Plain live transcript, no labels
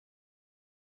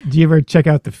Do you ever check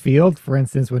out the field? For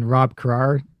instance, when Rob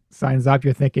GRR signs up,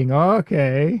 you're thinking, oh,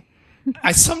 okay.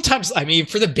 I sometimes,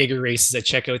 for the bigger races, I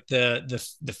check out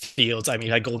the fields. I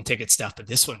golden ticket stuff, but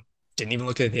this one didn't even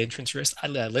look at the entrance list. I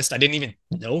didn't even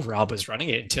know Rob was running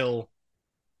it until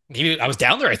maybe I was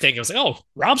down there. I think it was like, oh,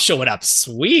 Rob's showing up.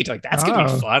 Sweet, like that's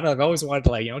gonna be fun. I've always wanted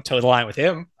to toe the line with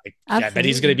him. Like, yeah, I bet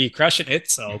he's gonna be crushing it.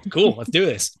 So cool, let's do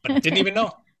this. But I didn't even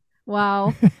know.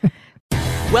 Wow.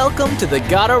 Welcome to the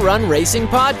Gotta Run Racing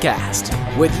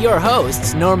podcast with your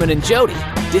hosts, Norman and Jody.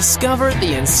 Discover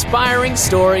the inspiring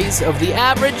stories of the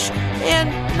average and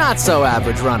not so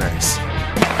average runners.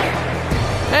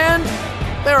 And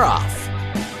they're off.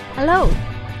 Hello.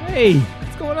 Hey,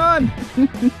 what's going on?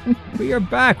 We are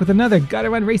back with another Gotta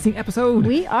Run Racing episode.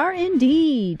 We are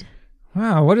indeed.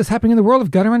 Wow, what is happening in the world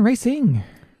of Gotta Run Racing?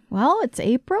 Well, it's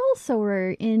April, so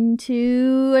we're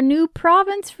into a new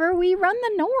province for We Run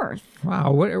the North.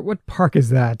 Wow, what park is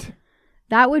that?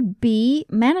 That would be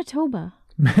Manitoba.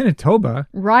 Manitoba?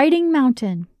 Riding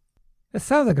Mountain. That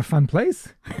sounds like a fun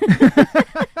place.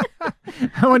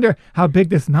 I wonder how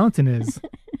big this mountain is.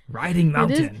 Riding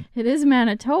Mountain. It is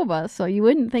Manitoba, so you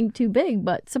wouldn't think too big,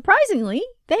 but surprisingly,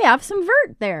 they have some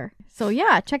vert there. So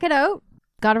yeah, check it out.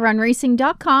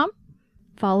 GottaRunRacing.com.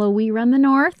 Follow We Run the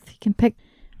North. You can pick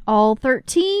all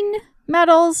 13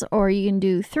 medals, or you can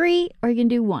do 3, or you can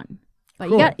do 1. But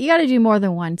cool. you got to do more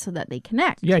than 1 so that they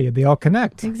connect. Yeah, they all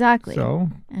connect. Exactly. So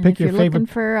and pick if your you're favorite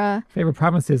looking for favorite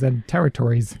provinces and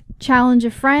territories. Challenge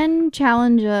a friend,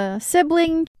 challenge a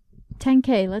sibling.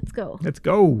 10K, let's go. Let's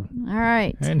go. All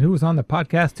right. And who's on the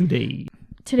podcast today?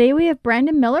 Today we have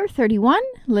Brandon Miller, 31,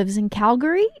 lives in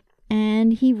Calgary,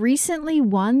 and he recently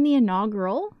won the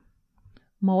inaugural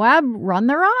Moab Run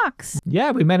the Rocks.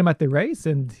 Yeah, we met him at the race,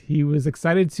 and he was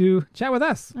excited to chat with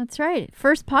us. That's right.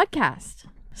 First podcast.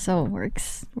 So we're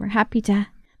happy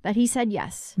that he said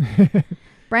yes.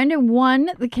 Brandon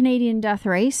won the Canadian Death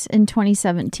Race in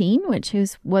 2017, which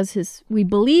was his, we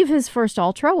believe, his first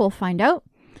ultra. We'll find out.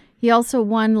 He also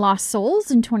won Lost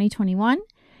Souls in 2021.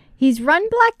 He's run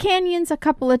Black Canyons a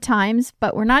couple of times,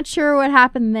 but we're not sure what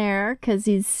happened there because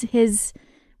his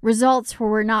results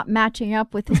were not matching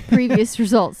up with his previous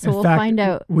results. So we'll find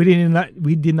out. We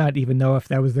did not even know if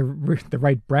that was the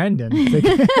right Brandon.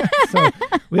 So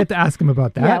we have to ask him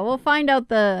about that. Yeah, we'll find out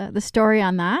the story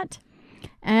on that.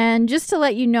 And just to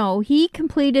let you know, he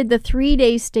completed the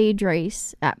 3-day stage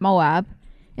race at Moab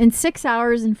in 6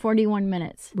 hours and 41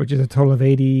 minutes. Which is a total of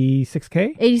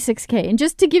 86K? 86K. And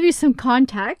just to give you some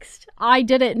context, I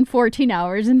did it in 14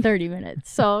 hours and 30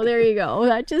 minutes. So there you go.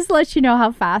 That just lets you know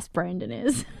how fast Brandon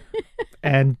is.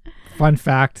 And fun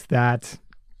fact that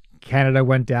Canada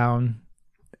went down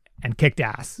and kicked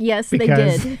ass. Yes, they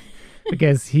did.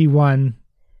 Because he won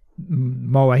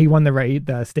Moab. He won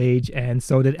the stage, and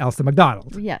so did Elsa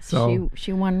McDonald. Yes, so,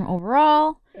 she won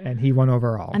overall. And he won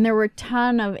overall. And there were a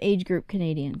ton of age group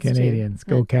Canadians too.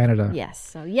 Go Canada. Yes,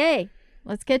 so yay.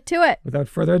 Let's get to it. Without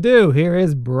further ado, here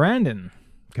is Brandon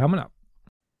coming up.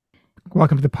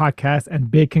 Welcome to the podcast, and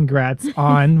big congrats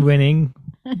on winning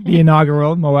the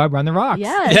inaugural Moab Run the Rocks.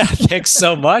 Yes. Yeah, thanks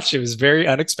so much. It was very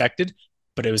unexpected,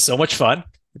 but it was so much fun.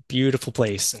 Beautiful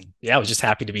place. And yeah, I was just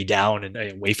happy to be down and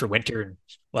away for winter and,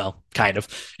 well, kind of,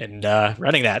 and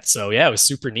running that. So yeah, it was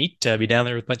super neat to be down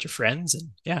there with a bunch of friends. And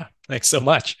yeah, thanks so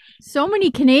much. So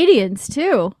many Canadians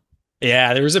too.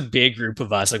 Yeah, there was a big group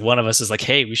of us. Like one of us is like,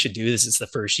 hey, we should do this. It's the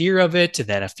first year of it. And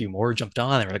then a few more jumped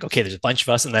on. And we're like, okay, there's a bunch of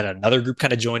us. And then another group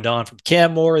kind of joined on from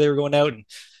Canmore. They were going out. And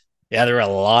yeah, there were a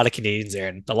lot of Canadians there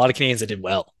and a lot of Canadians that did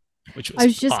well, which was I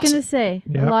was just awesome. going to say,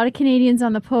 a lot of Canadians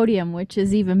on the podium, which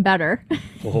is even better.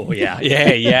 Oh, yeah.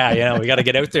 We got to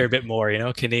get out there a bit more.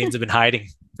 Canadians have been hiding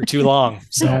for too long.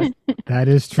 So that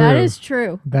is true. That is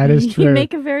true. That is true. You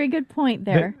make a very good point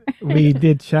there. We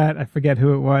did chat. I forget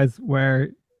who it was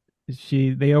where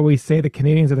they always say the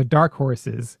Canadians are the dark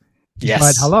horses. Yes.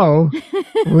 But hello,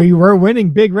 we were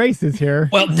winning big races here.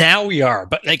 Well, now we are,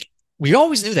 but we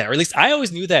always knew that, or at least I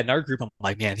always knew that in our group. I'm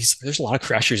like, man, there's a lot of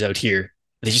crushers out here.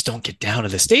 They just don't get down to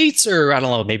the States, or I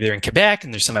don't know, maybe they're in Quebec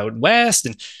and there's some out west,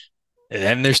 and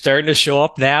then they're starting to show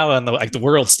up now on the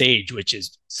world stage, which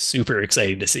is super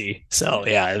exciting to see. So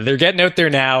yeah, they're getting out there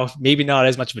now. Maybe not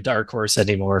as much of a dark horse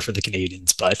anymore for the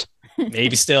Canadians, but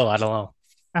maybe still, I don't know.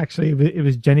 Actually, it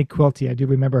was Jenny Quilty. I do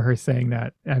remember her saying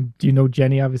that. Do you know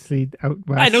Jenny, obviously, out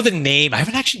west? I know the name. I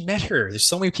haven't actually met her. There's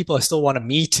so many people I still want to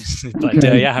meet. But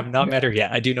I have not met her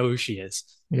yet. I do know who she is.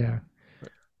 Yeah.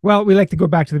 Well, we like to go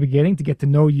back to the beginning to get to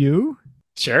know you.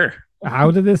 Sure.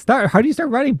 How did this start? How did you start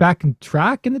running? Back in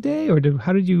track in the day? Or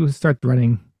how did you start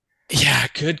running? Yeah,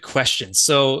 good question.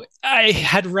 So I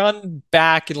had run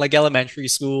back in like elementary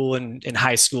school and in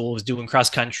high school, was doing cross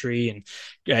country and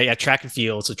yeah, track and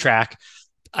field. So track.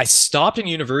 I stopped in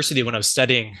university when I was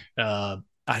studying. I,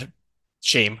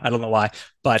 shame, I don't know why,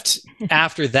 but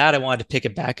after that, I wanted to pick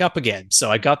it back up again. So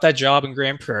I got that job in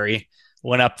Grand Prairie.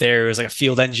 Went up there. It was like a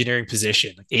field engineering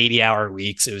position, like 80-hour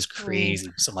weeks. It was Oh. crazy.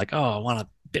 So I'm like, oh, I want a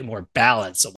bit more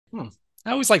balance. So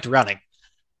I always liked running.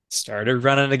 Started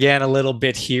running again a little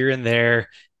bit here and there.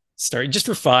 Started just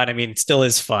for fun. I mean, it still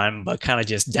is fun, but kind of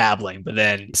just dabbling. But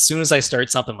then as soon as I start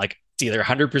something like it's either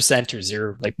 100% or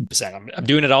zero like percent, I'm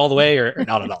doing it all the way or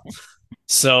not at all.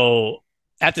 So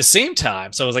at the same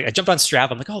time, so I was like, I jumped on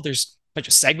Strava. I'm like, oh, there's a bunch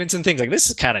of segments and things like this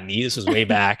is kind of neat. This was way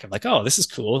back. I'm like, oh, this is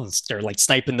cool. And started like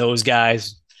sniping those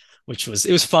guys, which was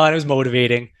it was fun. It was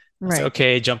motivating. I was like, Right.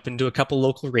 okay, jump into a couple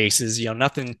local races,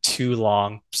 nothing too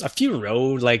long. Just a few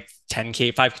road, like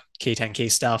 10K, 5K, 10K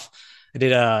stuff. I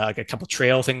did like a couple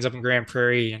trail things up in Grand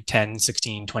Prairie, 10,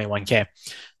 16, 21K.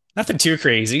 Nothing too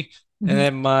crazy. And Mhm.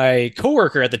 then my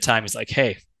coworker at the time is like,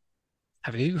 hey,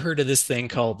 have you heard of this thing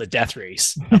called the death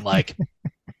race? I'm like,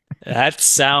 that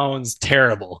sounds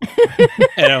terrible.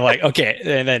 And I'm like, okay.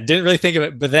 And then didn't really think of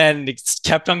it, but then it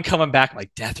kept on coming back. I'm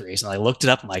like, death race. And I looked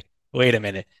it up. I'm like, wait a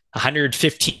minute,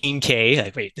 115K.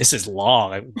 Like, wait, this is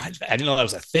long. I didn't know that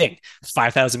was a thing.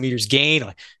 5,000 meters gain. I'm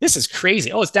like, this is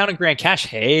crazy. Oh, it's down in Grand Cache.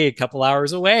 Hey, a couple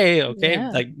hours away. Okay.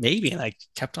 Yeah. Like maybe. And I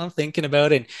kept on thinking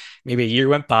about it. And maybe a year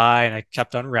went by and I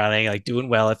kept on running, like doing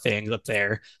well at things up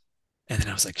there. And then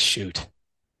I was like, shoot,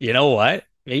 you know what?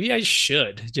 Maybe I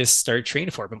should just start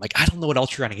training for it. But I'm like, I don't know what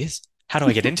ultra running is. How do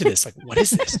I get into this? Like, what is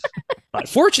this? But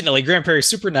fortunately, Grand Prairie is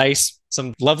super nice.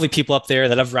 Some lovely people up there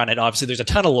that have run it. Obviously, there's a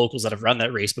ton of locals that have run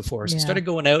that race before. So I Yeah. started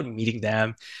going out and meeting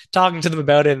them, talking to them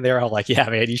about it. And they're all like, yeah,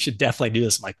 man, you should definitely do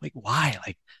this. I'm like, why?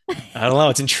 Like, I don't know.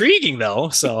 It's intriguing though.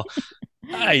 So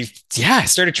I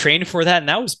started training for that. And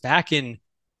that was back in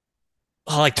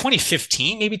like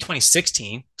 2015, maybe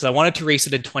 2016, because I wanted to race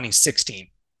it in 2016.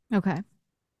 Okay.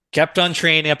 Kept on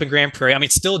training up in Grand Prairie. I mean,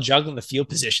 still juggling the field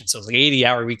position. So it was like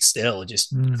 80-hour weeks still,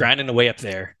 just Mm. grinding away up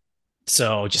there.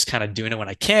 So just kind of doing it when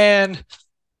I can.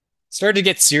 Started to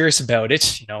get serious about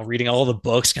it, reading all the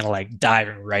books, kind of like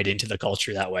diving right into the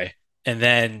culture that way. And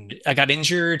then I got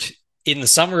injured in the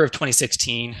summer of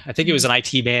 2016. I think it was an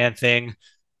IT band thing.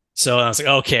 So I was like,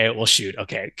 okay, well, shoot,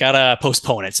 okay, gotta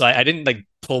postpone it. So I didn't like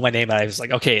pull my name out. I was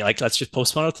like, okay, like let's just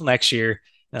postpone it till next year.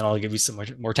 Then I'll give you some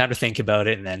more time to think about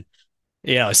it. And then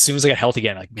as soon as I got healthy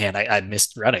again, like, man, I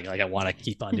missed running. Like, I want to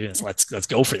keep on doing this. Let's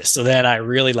go for this. So then I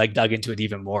really like dug into it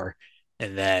even more.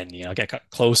 And then, got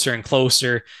closer and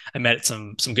closer. I met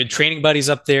some good training buddies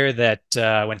up there that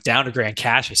went down to Grand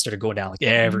Cache. I started going down like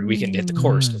every weekend to hit the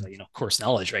course because, course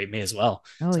knowledge, right? Me as well.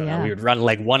 Oh, So yeah. we would run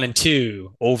like 1 and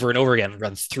 2 over and over again,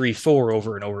 run 3, 4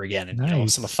 over and over again, and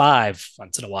Nice. some of 5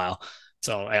 once in a while.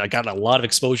 So I got a lot of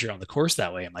exposure on the course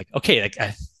that way. I'm like, okay, like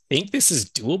I think this is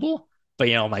doable. But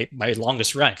my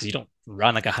longest run, because you don't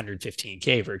run like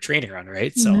 115K for a training run,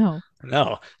 right? So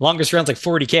no, longest run's like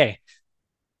 40K.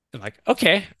 I'm like,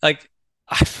 okay, like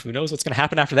who knows what's gonna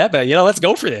happen after that? But let's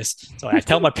go for this. So I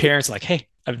tell my parents, like, hey,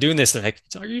 I'm doing this. They're like,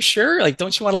 are you sure? Like,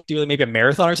 don't you want to do like, maybe a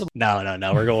marathon or something? No,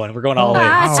 we're going all in.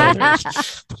 Wow.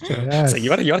 So Yes. you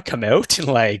want to come out and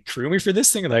like crew me for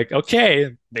this thing? And like,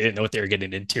 okay. They didn't know what they were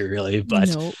getting into really, but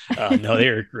No. no, they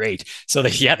were great. So they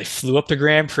flew up to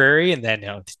Grand Prairie, and then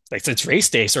like it's race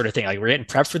day sort of thing. Like we're getting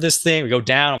prepped for this thing. We go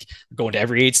down, we're going to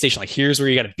every aid station. Like here's where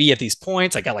you got to be at these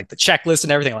points. I got like the checklist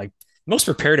and everything. Like most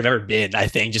prepared I've ever been, I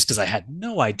think, just because I had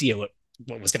no idea what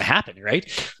was going to happen. Right?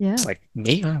 Yeah. It's like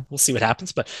maybe we'll see what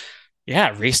happens, but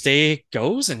yeah, race day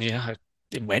goes, and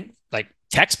it went like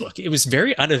textbook. It was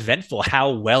very uneventful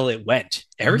how well it went.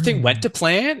 Everything went to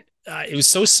plan. It was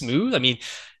so smooth. I mean,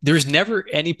 there was never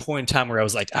any point in time where I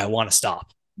was like, I want to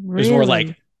stop. It was more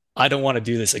like, I don't want to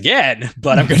do this again,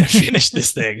 but I'm going to finish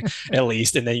this thing at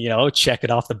least. And then, check it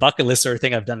off the bucket list sort of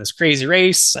thing. I've done this crazy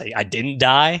race. I didn't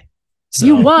die. So,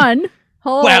 you won.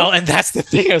 Oh. well, and that's the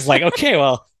thing. I was like, okay,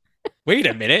 well, wait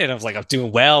a minute. And I was like, I'm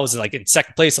doing well. I was like in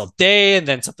second place all day. And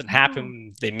then something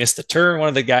happened. They missed a turn. One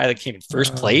of the guy that came in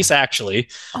first place, actually.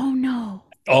 Oh, no.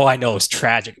 Oh, I know. It's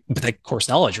tragic. But like course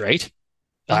knowledge, right?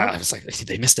 I was like,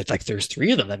 they missed it. Like there's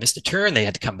 3 of them that missed a turn. They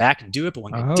had to come back and do it, but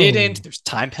one guy didn't. There's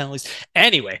time penalties.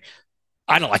 Anyway,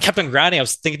 I don't know. I kept on grinding. I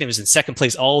was thinking it was in second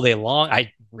place all day long.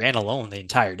 I ran alone the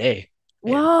entire day.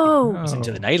 Whoa. I was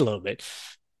into the night a little bit.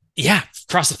 Yeah,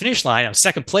 across the finish line, I was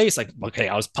second place. Like, okay,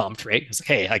 I was pumped, right? I was like,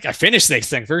 hey, like I finished this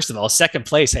thing first of all. Second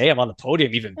place, hey, I'm on the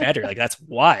podium, even better. Like that's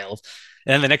wild.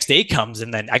 And then the next day comes,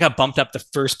 and then I got bumped up to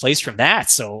first place from that.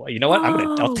 So you know what?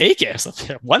 I'll Whoa. take it. So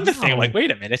I won the thing. I'm Wow. like, wait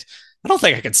a minute. I don't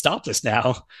think I can stop this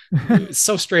now. It was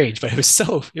so strange, but it was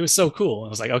so cool. I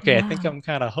was like, okay, I think Wow. I'm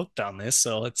kind of hooked on this.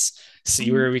 So let's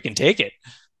see where we can take it.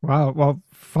 Wow. Well,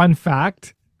 fun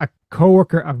fact, a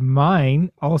coworker of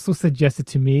mine also suggested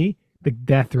to me the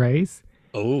death race,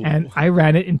 Oh, and I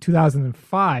ran it in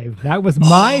 2005. That was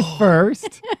my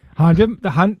first 100,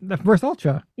 the first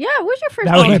ultra. Yeah, it was your first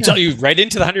That oh, was you my- ultra. tell you right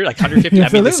into the 100, like 150. I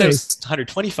mean, this Absolutely. says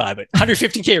 125, but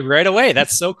 150K right away.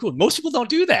 That's so cool. Most people don't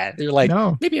do that. They're like,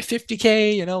 No. maybe a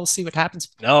 50K, we'll see what happens.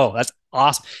 No, that's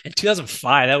awesome. In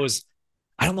 2005, that was,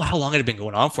 I don't know how long it had been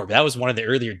going on for, but that was one of the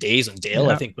earlier days when Dale,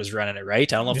 I Yeah. think, was running it, right?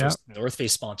 I don't know if it was North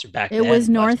Face sponsored back It then. was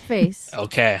but- North Face.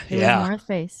 Okay, It yeah. was North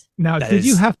Face. Now, That did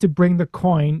you is- have to bring the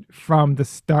coin from the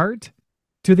start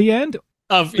to the end?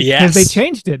 Because Yes. they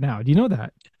changed it now. Do you know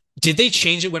that? Did they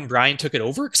change it when Brian took it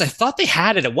over? Because I thought they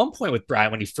had it at one point with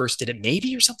Brian when he first did it,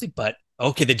 maybe or something. But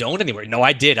okay, they don't anymore. No,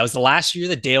 I did. That was the last year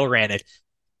that Dale ran it.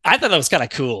 I thought that was kind of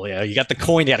cool. You got the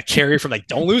coin, you got to carry it from like,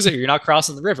 don't lose it, or you're not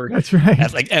crossing the river. That's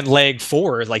right. And leg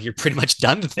 4, like you're pretty much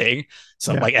done the thing.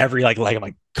 So I'm Yeah. like every like I'm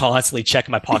like constantly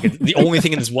checking my pocket. The only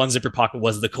thing in this one zipper pocket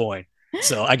was the coin.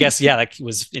 So I guess like it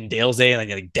was in Dale's day, and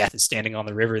then like Death is standing on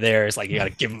the river there. It's like you got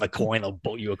to give him a coin, they'll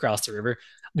boat you across the river.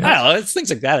 Yeah. I don't know. It's things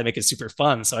like that make it super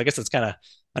fun. So I guess it's kind of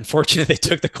unfortunate they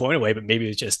took the coin away, but maybe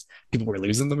it's just people were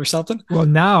losing them or something. Well,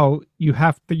 now you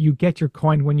get your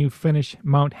coin when you finish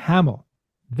Mount Hamel.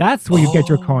 That's where you get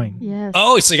your coin. Yes.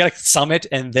 Oh, so you got to summit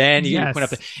and then you get your Yes. coin up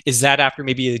there. Is that after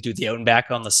maybe you do the out and back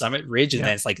on the summit ridge? And Yeah.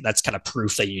 then it's like, that's kind of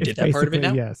proof that you It's did that part of it now?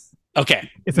 basically, yes. Okay.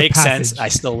 It's a Makes sense. passage. I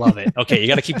still love it. Okay. You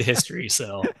got to keep the history.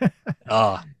 So,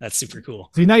 that's super cool.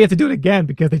 So now you have to do it again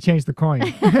because they changed the coin.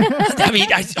 I mean,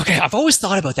 I've always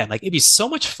thought about that. Like, it'd be so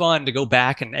much fun to go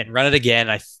back and run it again.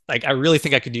 I really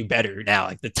think I could do better now.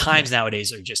 Like, the times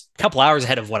nowadays are just a couple hours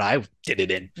ahead of what I did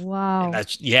it in. Wow. And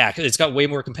that's, yeah, 'cause it's got way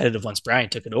more competitive once Brian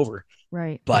took it over.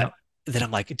 Right. But then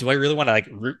I'm like, do I really want to like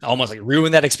almost like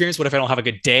ruin that experience? What if I don't have a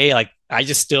good day? Like, I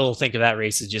just still think of that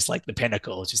race as just like the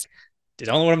pinnacle. It's just, I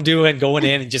don't know what I'm doing, going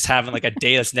in and just having like a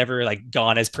day that's never like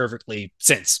gone as perfectly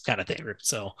since kind of thing.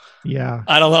 So Yeah.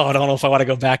 I don't know. I don't know if I want to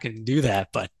go back and do that,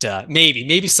 but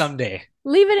maybe someday.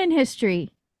 Leave it in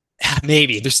history.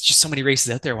 Maybe there's just so many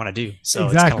races out there I want to do. So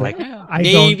Exactly. it's kind of like, I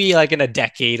maybe like in a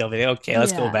decade I'll be like, okay,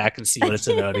 let's go Yeah. back and see what it's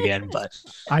about again. But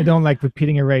I don't like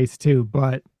repeating a race too,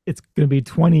 but it's going to be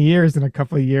 20 years in a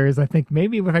couple of years. I think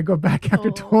maybe if I go back after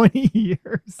Oh. 20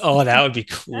 years. oh, that would be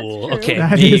cool. true. Okay,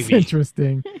 That is maybe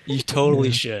interesting. you totally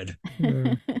Yeah. should.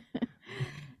 Uh,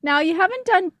 Now, you haven't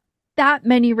done that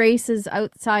many races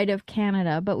outside of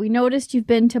Canada, but we noticed you've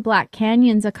been to Black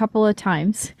Canyons a couple of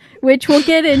times, which we'll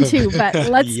get into, but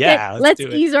Yeah, let's let's do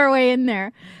it. ease our way in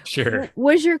there. Sure.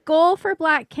 Was your goal for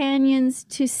Black Canyons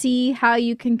to see how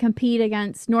you can compete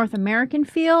against North American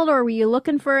field, or were you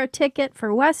looking for a ticket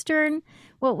for Western?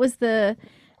 What was the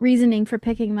reasoning for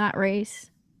picking that race?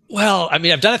 Well, I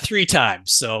mean, I've done it 3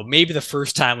 times, so maybe the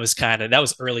first time was that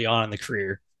was early on in the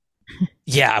career.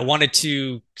 Yeah, I wanted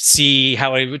to see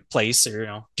how I would place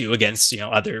or do against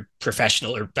other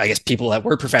professional, or I guess people that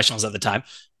were professionals at the time,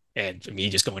 and for me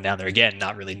just going down there again,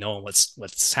 not really knowing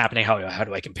what's happening. How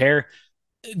do I compare?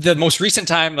 The most recent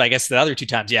time, I guess the other 2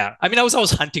 times, yeah. I mean, I was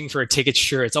always hunting for a ticket.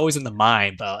 Sure, it's always in the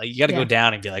mind, but you got to Yeah. go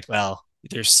down and be like, well,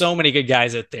 there's so many good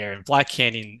guys out there, and Black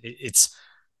Canyon, it's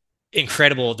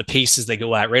incredible the paces they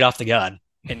go at right off the gun.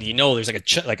 And there's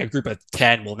like a group of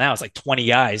 10. Well, now it's like 20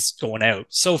 guys going out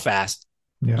so fast.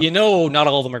 Yeah. Not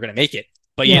all of them are going to make it,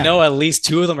 but Yeah. at least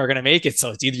 2 of them are going to make it. So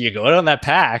it's either you go out on that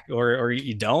pack or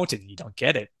you don't, and you don't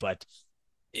get it. But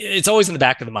it's always in the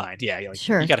back of the mind. Yeah,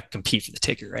 Sure. you got to compete for the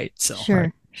ticket, right? So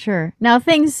Sure. Now,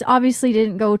 things obviously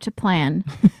didn't go to plan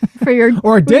for your, Or for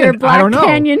your did. I Black don't know.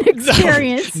 Canyon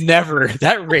experience. Never.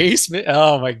 That race,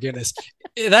 oh my goodness.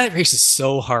 That race is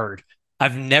so hard.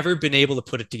 I've never been able to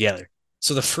put it together.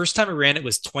 So the first time I ran it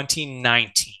was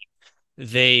 2019.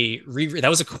 They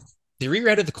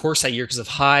rerouted the course that year because of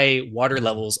high water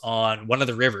levels on one of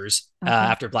the rivers Okay.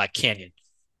 after Black Canyon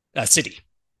City.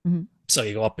 Mhm. So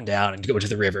you go up and down and go to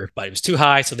the river, but it was too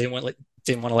high, so they didn't want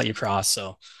to let you cross.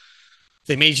 So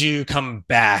they made you come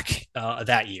back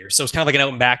that year. So it's kind of like an out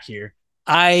and back year.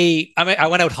 I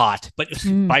went out hot, but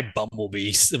by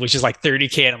Bumblebee, which is like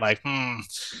 30K, and I'm like,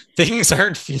 things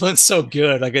aren't feeling so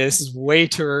good. Like, this is way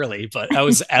too early. But I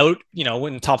was out,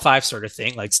 in top 5 sort of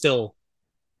thing, like still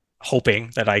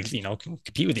hoping that I, can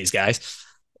compete with these guys.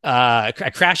 I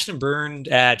crashed and burned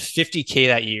at 50K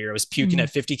that year. I was puking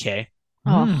at 50K,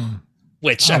 Oh.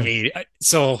 which Oh. I mean,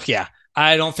 so yeah,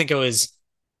 I don't think I was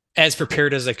as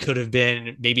prepared as I could have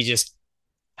been. Maybe just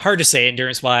hard to say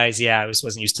endurance wise. Yeah, I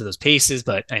wasn't used to those paces,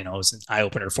 but I know it was an eye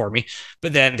opener for me.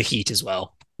 But then the heat as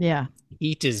well. Yeah.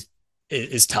 Heat is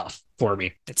tough for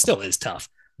me. It still is tough.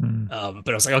 Mm.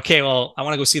 But I was like, okay, well, I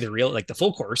want to go see the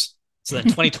full course. So then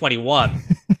 2021,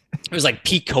 it was like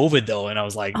peak COVID though. And I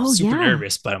was like super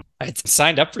nervous, but I had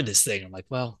signed up for this thing. I'm like,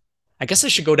 well, I guess I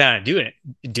should go down and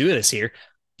do this here.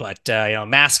 But,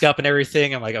 mask up and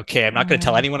everything. I'm like, okay, I'm not going to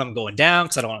tell anyone I'm going down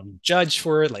because I don't want to be judged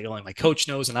for it. Like only my coach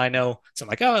knows and I know. So I'm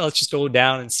like, oh, let's just go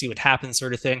down and see what happens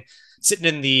sort of thing. Sitting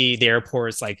in the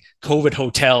airports, like COVID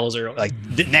hotels or like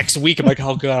the next week. I'm like,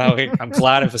 oh God, I'm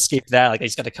glad I've escaped that. Like I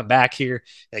just got to come back here,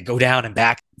 like go down and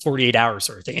back 48 hours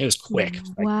sort of thing. It was quick,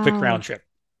 quick round trip.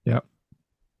 Yep.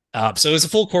 So it was a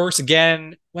full course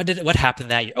again. What happened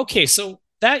that year? Okay. So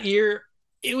that year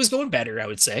it was going better, I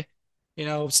would say,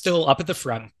 still up at the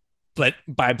front, but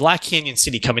by Black Canyon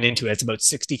City coming into it, it's about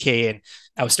 60K. And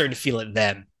I was starting to feel it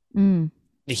then.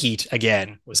 The heat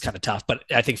again was kind of tough, but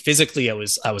I think physically I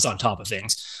was on top of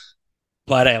things,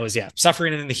 but I was,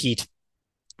 suffering in the heat.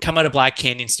 Come out of Black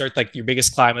Canyon, start like your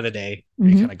biggest climb of the day.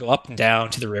 You kind of go up and down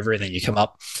to the river and then you come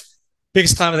up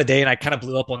biggest climb of the day. And I kind of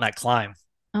blew up on that climb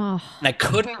and I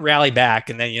couldn't rally back.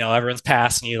 And then, everyone's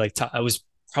passing you. Like I was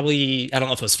probably, I don't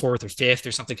know if it was fourth or fifth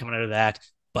or something coming out of that,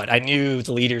 but I knew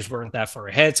the leaders weren't that far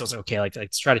ahead. So I was like, okay,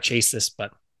 let's try to chase this.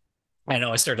 But I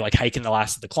know I started like hiking the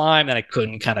last of the climb and I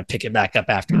couldn't kind of pick it back up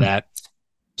after that.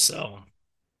 So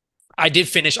I did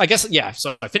finish, I guess. Yeah.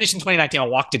 So I finished in 2019. I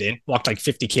walked like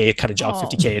 50K, kind of jogged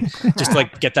 50K just to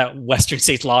like get that Western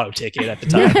States Lotto ticket at the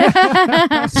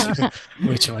time,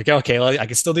 which I'm like, okay, well, I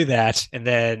can still do that. And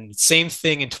then same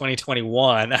thing in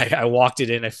 2021, I walked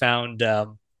it in. I found a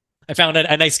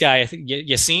nice guy. I think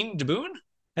Yassine Daboon,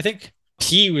 I think.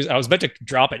 I was about to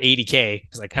drop at 80K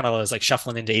because I kind of was like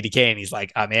shuffling into 80K and he's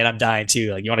like, oh man, I'm dying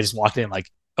too. Like, you want to just walk it in? Like,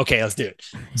 okay, let's do it.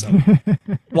 So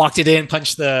walked it in,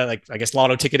 punched the, like, I guess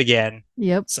lotto ticket again.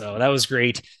 Yep. So that was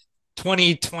great.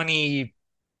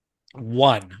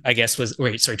 2021, I guess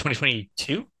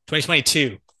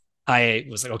 2022. I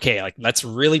was like, okay, like let's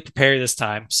really prepare this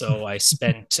time. So I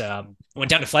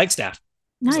went down to Flagstaff.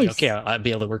 Nice. Like, okay, I'll be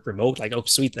able to work remote. Like, oh,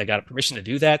 sweet. I got permission to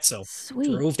do that. So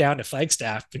drove down to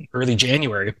Flagstaff in early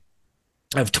January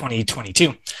of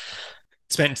 2022.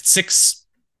 Spent 6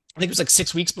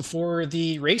 weeks before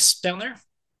the race down there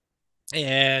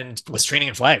and was training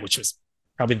in flag, which was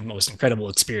probably the most incredible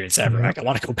experience ever. Like, I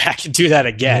want to go back and do that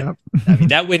again. I mean,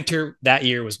 that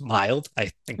year was mild.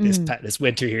 I think this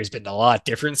winter here has been a lot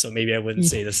different. So maybe I wouldn't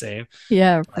say the same.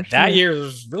 Yeah. That year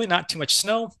was really not too much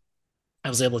snow. I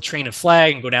was able to train in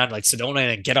flag and go down to like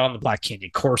Sedona and get on the Black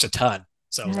Canyon course a ton.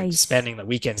 So I was like spending the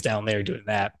weekends down there doing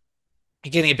that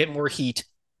and getting a bit more heat.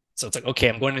 So it's like, okay,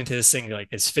 I'm going into this thing like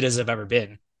as fit as I've ever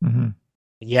been.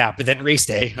 Yeah, but then race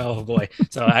day, oh boy.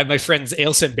 So I had my friends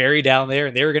Ailsa and Barry down there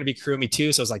and they were going to be crewing me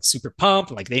too. So I was like super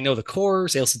pumped. Like they know the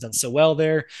course. Ailsa's done so well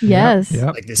there. Yes.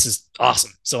 Yep. Like this is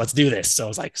awesome. So let's do this. So I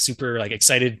was like super like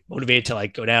excited, motivated to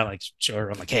like go down, like show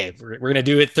her. I'm like, hey, we're going to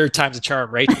do it. Third time's a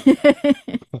charm, right?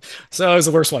 So it was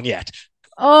the worst one yet.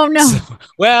 Oh no. So,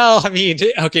 well, I mean,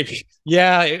 okay.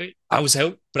 Yeah, I was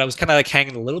out, but I was kind of like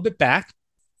hanging a little bit back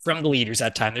from the leaders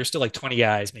that time. There's still like 20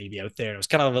 guys maybe out there. I was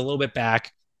kind of a little bit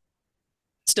back.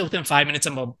 Still within 5 minutes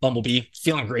of Bumblebee,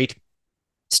 feeling great.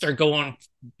 Start going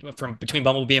from between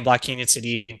Bumblebee and Black Canyon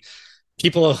City.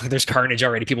 People, there's carnage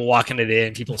already. People walking it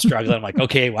in, people struggling. I'm like,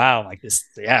 okay, wow, like this.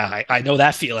 Yeah, I know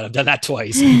that feeling. I've done that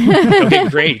twice. Okay,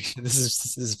 great.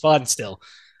 This is fun still.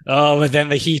 Oh, but then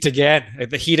the heat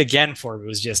again for me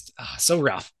was just so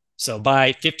rough. So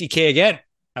by 50K again,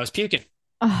 I was puking.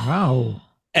 Wow.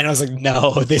 And I was like,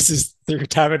 no, this is third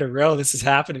time in a row. This is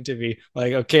happening to me.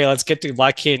 Like, okay, let's get to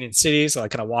Black Canyon City. So I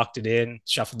kind of walked it in,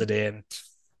 shuffled it in.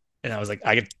 And I was like,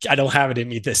 I don't have it in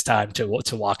me this time to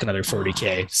walk another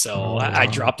 40K. So I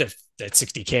dropped it at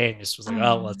 60K and just was like,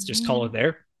 oh, let's just call it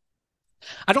there.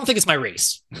 I don't think it's my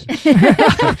race.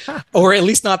 Or at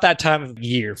least not that time of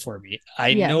year for me.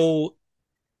 I know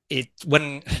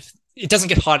when it doesn't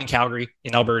get hot in Calgary,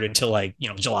 in Alberta until like,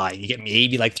 July. You get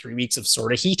maybe like 3 weeks of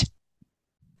sort of heat.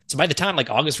 So by the time like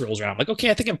August rolls around, I'm like,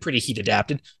 okay, I think I'm pretty heat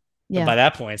adapted. But by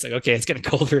that point, it's like, okay, it's getting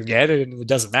colder again and it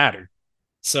doesn't matter.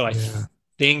 So I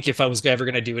think if I was ever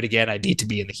going to do it again, I'd need to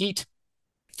be in the heat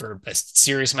for a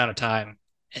serious amount of time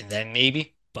and then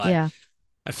maybe. But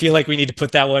I feel like we need to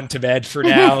put that one to bed for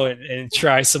now and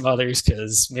try some others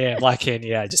because, man, Black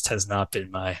Canyon, just has not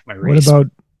been my race. What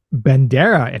about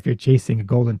Bandera if you're chasing a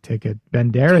golden ticket?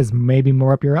 Bandera is maybe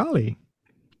more up your alley.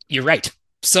 You're right.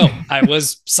 So I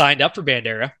was signed up for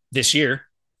Bandera this year.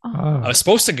 I was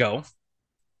supposed to go,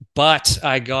 but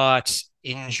I got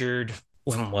injured.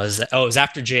 When was that? Oh, it was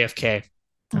after JFK.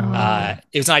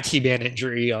 It was an IT band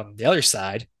injury on the other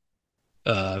side.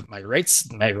 My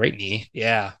right knee.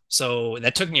 Yeah. So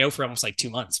that took me out for almost like 2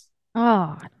 months.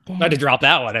 Oh, I damn. had to drop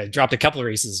that one. I dropped a couple of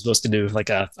races. Supposed to do like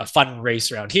a fun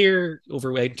race around here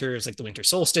over winter. It's like the winter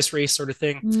solstice race sort of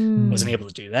thing. Wasn't able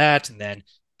to do that. And then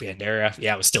Bandera,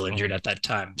 I was still injured at that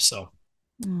time. So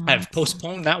I've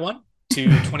postponed that one to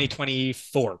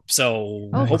 2024. So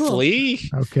hopefully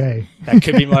that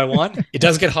could be my one. It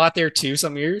does get hot there too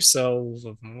some years. So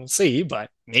we'll see,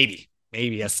 but maybe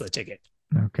that's the ticket.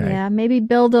 Okay. Yeah, maybe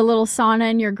build a little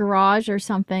sauna in your garage or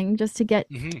something just to get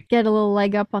a little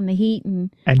leg up on the heat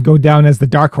and go down as the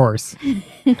dark horse.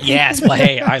 Yes, but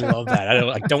hey, I love that.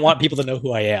 I don't want people to know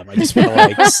who I am. I just want to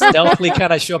like stealthily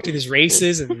kind of show up to these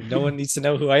races, and no one needs to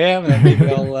know who I am, and then maybe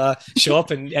I'll show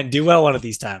up and do well one of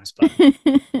these times. But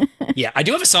yeah, I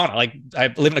do have a sauna. Like I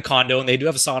live in a condo, and they do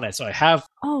have a sauna, so I have.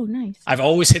 Oh, nice. I've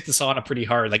always hit the sauna pretty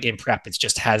hard, like in prep. It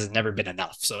just has never been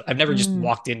enough. So I've never just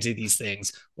walked into these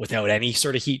things without any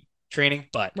sort of heat training.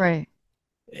 But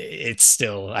it's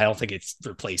still, I don't think it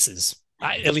replaces.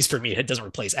 At least for me, it doesn't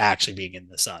replace actually being in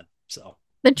the sun. So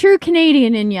the true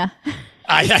Canadian in you.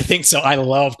 I think so. I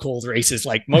love cold races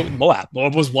like Moab.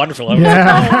 Moab was wonderful. I was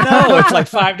like, oh no, it's like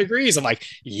 5 degrees. I'm like,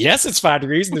 yes, it's 5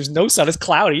 degrees and there's no sun. It's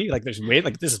cloudy. Like there's wind.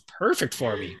 Like this is perfect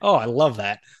for me. Oh, I love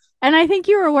that. And I think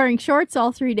you were wearing shorts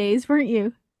all 3 days, weren't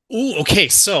you? Ooh, okay.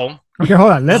 So. Okay,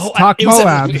 hold on. Let's talk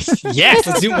Moab. Yes,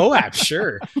 let's do Moab.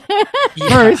 Sure.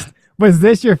 First, was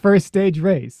this your first stage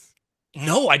race?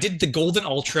 No, I did the Golden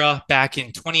Ultra back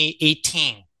in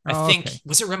 2018. I think,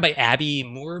 was it run by Abby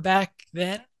Moore back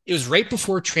then? It was right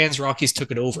before Trans Rockies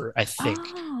took it over, I think.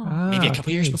 Maybe a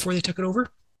couple years before they took it over.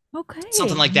 Okay.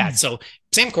 Something like that. So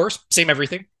same course, same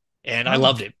everything. And I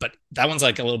loved it. But that one's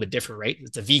like a little bit different, right?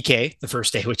 It's a VK the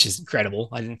first day, which is incredible.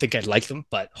 I didn't think I'd like them,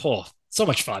 but so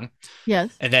much fun.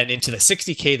 Yes. And then into the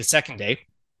 60K the second day,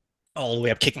 all the way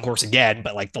up kicking horse again,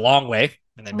 but like the long way,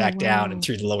 and then back down and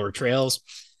through the lower trails.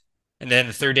 And then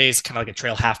the third day is kind of like a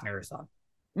trail half marathon.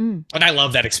 And I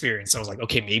love that experience. So I was like,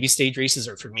 okay, maybe stage races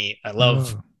are for me. I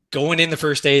love going in the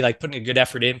first day, like putting a good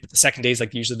effort in, but the second day is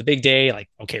like usually the big day, like,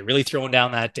 okay, really throwing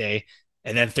down that day.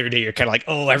 And then third day, you're kind of like,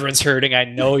 oh, everyone's hurting. I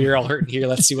know you're all hurting here.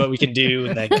 Let's see what we can do.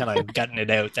 And then kind of gutting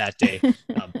it out that day.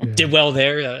 Did well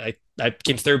there. I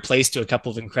came third place to a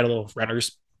couple of incredible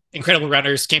runners. Came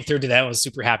third to that. I was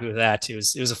super happy with that. It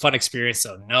was a fun experience.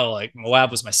 So no, like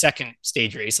Moab was my second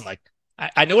stage race. I'm like,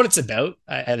 I know what it's about.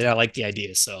 I like the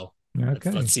idea. So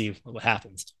let's see what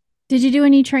happens. Did you do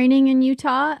any training in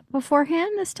Utah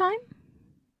beforehand this time?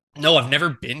 No, I've never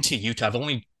been to Utah. I've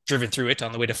only driven through it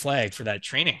on the way to Flag for that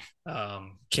training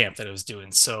camp that I was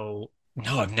doing. So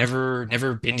no, I've never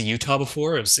been to Utah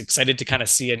before. I was excited to kind of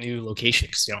see a new location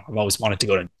because I've always wanted to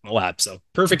go to Moab. So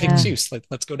perfect excuse.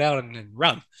 Let's go down and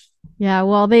run. Yeah,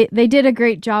 well, they did a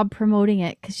great job promoting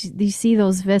it because you see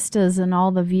those vistas and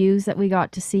all the views that we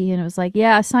got to see, and it was like,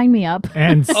 yeah, sign me up.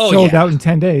 And sold out in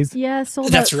 10 days. Yeah, sold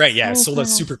out. That's right. Yeah, sold out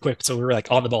super quick. So we were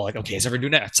like on the ball, like, okay, is everyone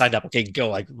doing that? Signed up. Okay, go,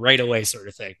 like right away, sort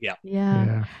of thing.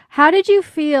 Yeah. How did you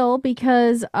feel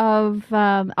because of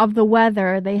the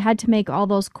weather? They had to make all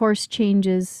those course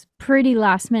changes pretty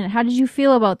last minute. How did you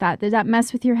feel about that? Did that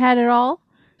mess with your head at all?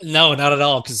 No, not at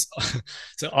all. Because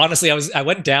so honestly, I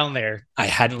went down there. I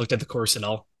hadn't looked at the course at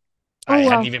all. I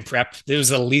hadn't even prepped. It was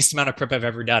the least amount of prep I've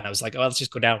ever done. I was like, oh, let's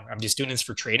just go down. I'm just doing this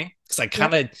for training because I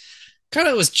kind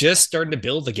of was just starting to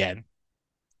build again.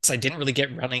 Because I didn't really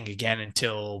get running again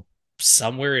until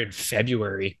somewhere in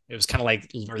February. It was kind of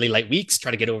like really light weeks,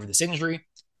 trying to get over this injury.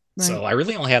 Right. So I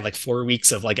really only had like 4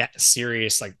 weeks of like a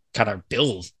serious like kind of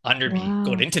build under me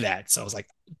going into that. So I was like,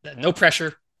 no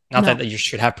pressure. Not that you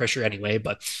should have pressure anyway,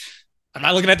 but I'm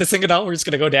not looking at this thing at all. We're just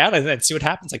going to go down and then see what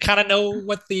happens. I kind of know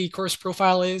what the course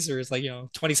profile is, or it's like,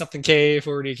 20 something K,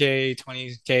 40K,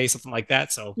 20K, something like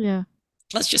that. So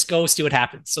let's just go see what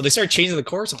happens. So they started changing the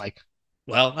course. I'm like,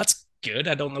 well, that's good.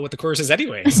 I don't know what the course is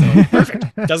anyway. So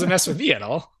perfect. Doesn't mess with me at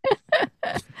all.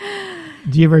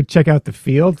 Do you ever check out the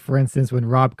field? For instance, when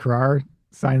Rob Carrar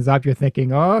signs up, you're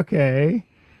thinking, oh, okay.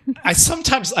 I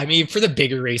sometimes, for the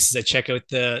bigger races, I check out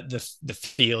the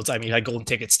fields. I had golden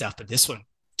ticket stuff, but this one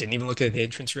didn't even look at the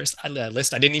entrance list. I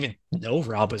didn't even know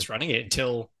Rob was running it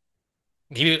until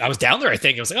maybe I was down there. I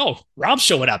think it was like, oh, Rob's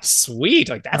showing up. Sweet,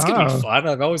 like that's gonna be fun.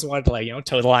 I've always wanted to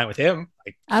toe the line with him.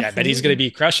 Like, I bet he's gonna be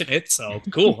crushing it. So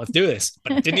cool, let's do this.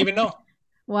 But I didn't even know.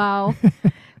 Wow.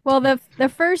 Well, the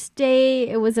first day,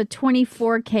 it was a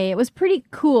 24K. It was pretty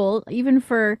cool, even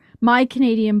for my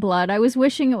Canadian blood. I was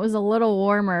wishing it was a little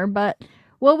warmer, but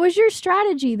what was your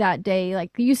strategy that day?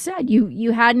 Like you said,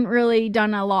 you hadn't really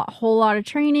done whole lot of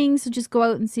training, so just go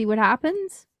out and see what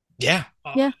happens? Yeah.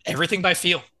 Everything by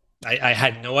feel. I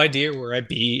had no idea where I'd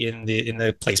be in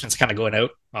the placements kind of going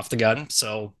out off the gun.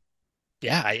 So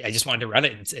yeah, I just wanted to run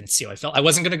it and see how I felt. I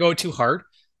wasn't going to go too hard.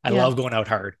 I love going out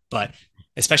hard, but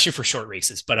especially for short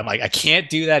races. But I'm like, I can't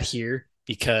do that here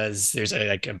because there's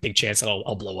a big chance that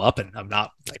I'll blow up, and I'm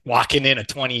not like walking in a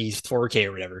 24K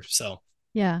or whatever. So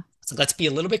let's be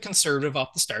a little bit conservative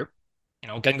off the start.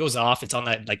 Gun goes off. It's on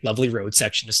that like lovely road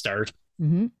section to start.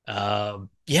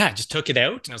 Just took it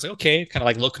out, and I was like, okay, kind of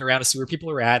like looking around to see where people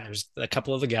are at. And there's a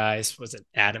couple of the guys. Was it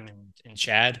Adam and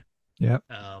Chad? Yeah.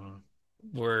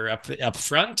 Were up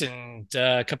front, and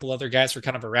a couple other guys were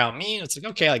kind of around me. And it's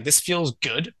like, okay, like this feels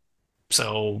good.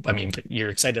 So, I mean, you're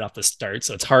excited off the start,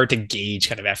 so it's hard to gauge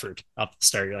kind of effort off the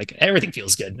start. You're like, everything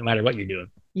feels good no matter what you're doing.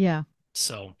 Yeah.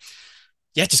 So,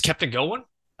 yeah, just kept it going.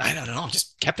 I don't know,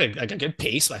 just kept a good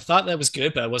pace. I thought that was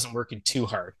good, but I wasn't working too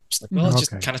hard. Just like, well, let's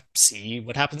just kind of see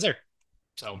what happens there.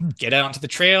 So get out onto the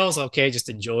trails. Okay, just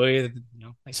enjoy the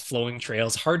nice flowing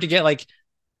trails. Hard to get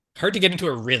into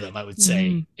a rhythm, I would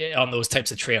say, on those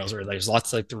types of trails where there's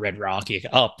lots of like the red rock, you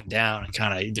up and down, and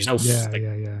kind of there's no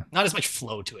not as much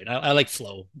flow to it. I like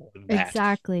flow more than that.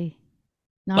 Exactly.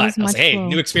 Not as much. I was like, hey,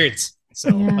 new experience. So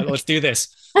let's do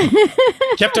this.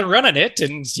 Kept on running it,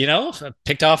 and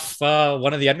picked off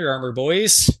one of the Under Armour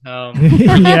boys.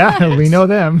 Yeah, we know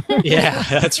them. Yeah,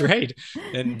 that's right.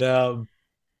 And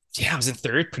I was in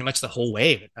third pretty much the whole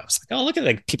way. But I was like, oh, look at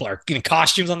like people are in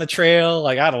costumes on the trail.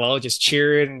 Like, I don't know, just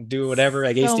cheering and do whatever.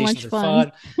 Like, aid stations are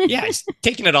fun. Yeah, just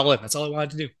taking it all in. That's all I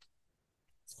wanted to do.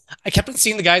 I kept on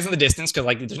seeing the guys in the distance because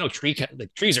like there's no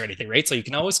trees or anything, right? So you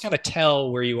can always kind of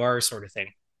tell where you are, sort of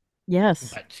thing.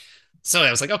 Yes. So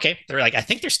I was like, okay, they're like, I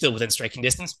think they're still within striking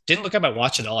distance. Didn't look at my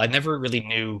watch at all. I never really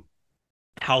knew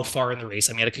how far in the race.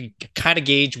 I mean, I could kind of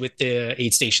gauge with the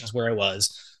aid stations where I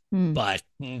was, but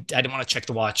I didn't want to check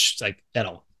the watch like at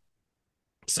all.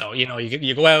 So, you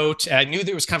go out, and I knew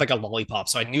there was kind of like a lollipop.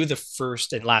 So I knew the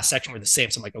first and last section were the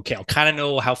same. So I'm like, okay, I'll kind of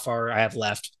know how far I have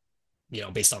left,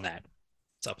 based on that.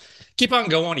 So keep on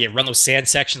going. You run those sand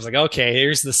sections. Like, okay,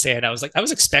 here's the sand. I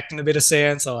was expecting a bit of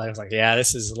sand. So I was like, yeah,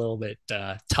 this is a little bit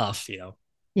tough,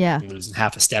 Yeah. You're losing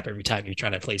half a step every time you're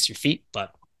trying to place your feet,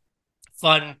 but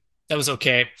fun. That was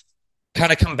okay.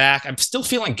 Kind of come back. I'm still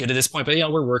feeling good at this point, but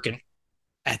we're working.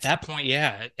 At that point,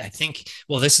 I think,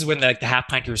 this is when the half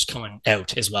pinter is coming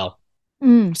out as well.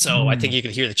 So I think you can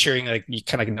hear the cheering, like you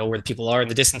kind of know where the people are in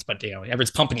the distance, but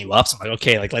everyone's pumping you up. So I'm like,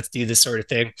 okay, like let's do this sort of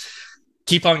thing.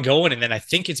 Keep on going, and then I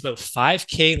think it's about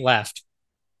 5K left.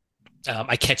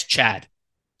 I catch Chad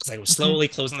because I was slowly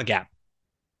closing the gap.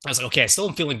 I was like, okay, I still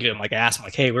am feeling good. I'm like, I asked him,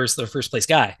 like, hey, where's the first place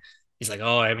guy? He's like,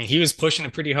 oh, I mean, he was pushing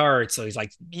it pretty hard. So he's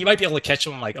like, you might be able to catch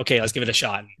him. I'm like, okay, let's give it a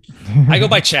shot. I go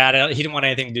by Chad. He didn't want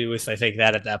anything to do with, I think,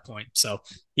 that at that point. So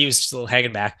he was still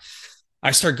hanging back.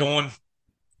 I start going.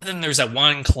 And then there's that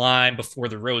one climb before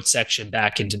the road section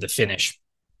back into the finish.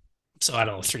 So I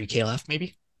don't know, 3K left,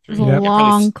 maybe. It was a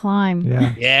long climb.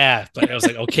 Yeah. But I was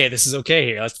like, okay, this is okay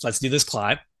here. Let's do this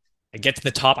climb. I get to the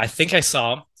top. I think I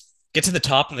saw him. Get to the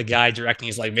top, and the guy directing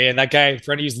is like, man, that guy in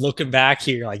front of you is looking back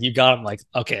here. Like, you got him. Like,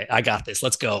 okay, I got this.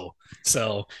 Let's go.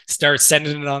 So start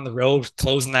sending it on the road,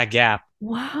 closing that gap.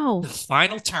 Wow. The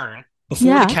final turn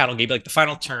before the cattle gate, like the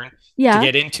final turn to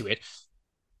get into it,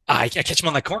 I catch him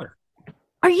on that corner.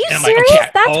 Are you serious? Like,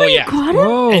 okay, that's where you caught him?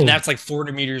 Whoa. And that's like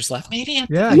 400 meters left, maybe?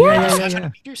 Yeah.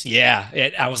 500 meters?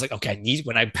 Yeah. I was like, okay,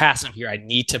 when I pass him here, I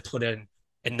need to put in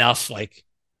enough, like,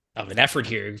 of an effort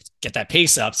here, get that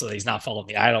pace up so that he's not following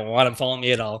me. I don't want him following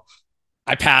me at all.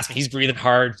 I pass him. He's breathing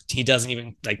hard. He doesn't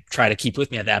even like try to keep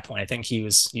with me at that point. I think he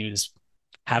was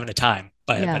having a time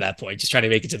by that point, just trying to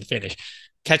make it to the finish.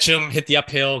 Catch him, hit the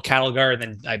uphill, cattle guard,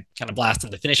 and then I kind of blast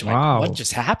him to finish. I'm like, what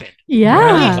just happened? Yeah.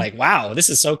 Really? Like, wow, this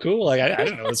is so cool. Like, I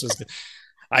didn't know this was good.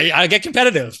 I get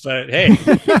competitive, but hey,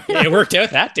 it worked out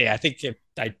that day. I think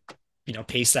I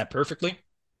paced that perfectly.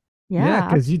 Yeah,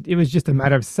 because it was just a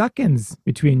matter of seconds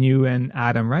between you and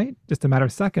Adam, right? Just a matter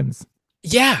of seconds.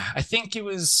 Yeah, I think it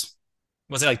was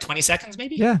it like 20 seconds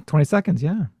maybe? Yeah, 20 seconds,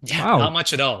 yeah. Yeah, wow. Not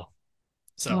much at all.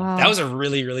 So that was a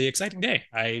really, really exciting day.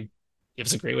 It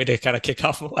was a great way to kind of kick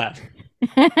off Moab.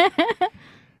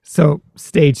 So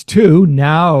stage 2,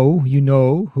 now you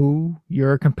know who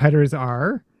your competitors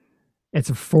are. It's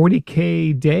a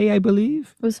 40K day, I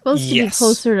believe. It was supposed to be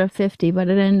closer to 50, but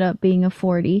it ended up being a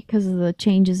 40 because of the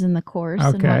changes in the course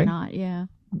and whatnot. Yeah.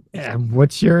 And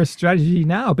what's your strategy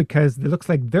now? Because it looks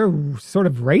like they're sort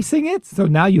of racing it, so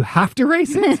now you have to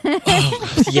race it?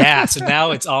 Yeah, so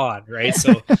now it's on, right?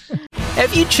 So,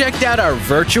 have you checked out our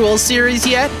virtual series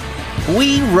yet?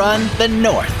 We Run the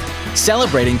North,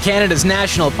 celebrating Canada's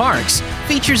national parks,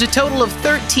 features a total of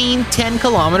 13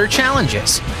 10-kilometer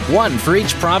challenges, one for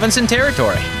each province and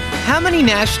territory. How many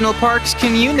national parks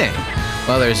can you name?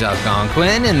 Well, there's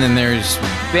Algonquin, and then there's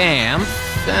Banff,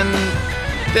 and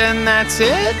then that's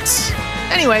it?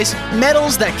 Anyways,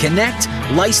 medals that connect,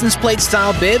 license plate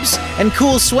style bibs, and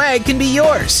cool swag can be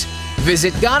yours.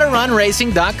 Visit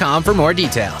GottaRunRacing.com for more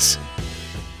details.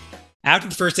 After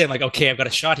the first day, I'm like, okay, I've got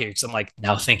a shot here. Because I'm like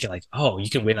now thinking like, oh, you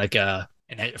can win like a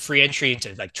free entry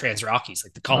into like Trans Rockies,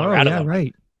 like the Colorado. Oh, yeah,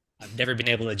 right. I've never been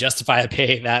able to justify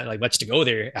paying that like much to go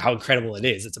there. How incredible it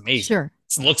is. It's amazing. Sure.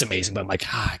 It looks amazing, but I'm like,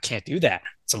 I can't do that.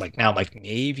 So I'm like, now I'm like,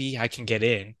 maybe I can get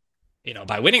in,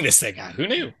 by winning this thing. Who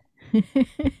knew?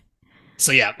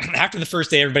 So yeah, after the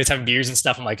first day, everybody's having beers and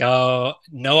stuff. I'm like, oh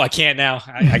no, I can't now.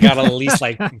 I gotta at least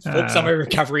like focus on my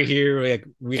recovery here. Like,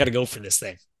 we gotta go for this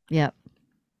thing. Yep.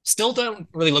 Still don't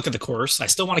really look at the course. I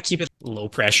still want to keep it low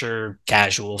pressure,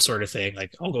 casual sort of thing.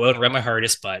 Like, I'll go out and run my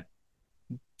hardest, but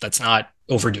let's not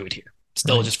overdo it here.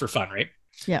 Still just for fun, right?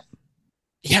 Yep.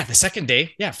 Yeah, the second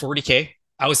day, 40K.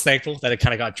 I was thankful that it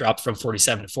kind of got dropped from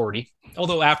 47 to 40.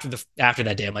 Although after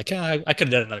that day, I'm like, I could have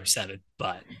done another 7.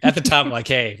 But at the time, I'm like,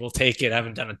 hey, we'll take it. I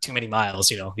haven't done too many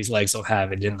miles. These legs don't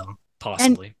have it in them,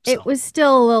 possibly. And it was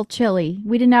still a little chilly.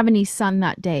 We didn't have any sun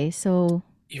that day, so.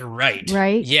 You're right.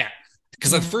 Right? Yeah.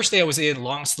 Because the first day I was in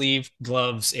long sleeve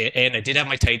gloves and I did have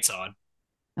my tights on.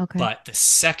 Okay. But the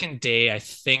second day, I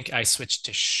think I switched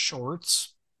to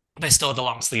shorts. But I still had the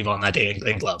long sleeve on that day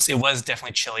and gloves. It was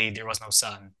definitely chilly. There was no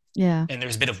sun. Yeah. And there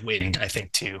was a bit of wind, I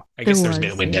think, too. I guess there was a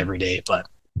bit of wind every day, but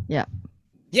yeah.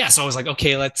 Yeah, so I was like,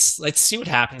 okay, let's see what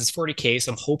happens. It's 40K,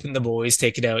 so I'm hoping the boys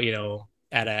take it out,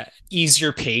 at a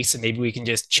easier pace, and maybe we can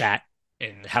just chat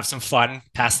and have some fun,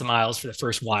 pass the miles for the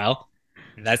first while.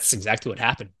 And that's exactly what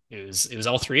happened. It was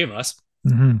all three of us.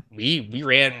 Mm-hmm. We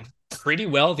ran pretty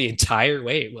well the entire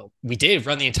way. Well, we did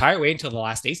run the entire way until the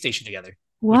last aid station together,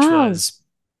 Wow. which was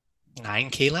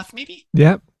 9K left, maybe?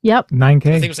 Yep. 9K. I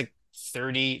think it was like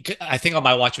 30. I think on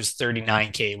my watch was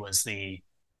 39K was the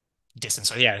distance.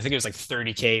 So yeah, I think it was like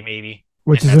 30K maybe.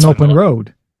 Which And is that's an when open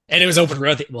road. And it was open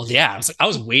road. Well, yeah, I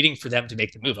was waiting for them to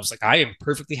make the move. I was like, I am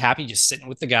perfectly happy just sitting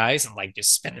with the guys and like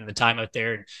just spending the time out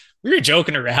there. And we were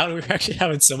joking around. We were actually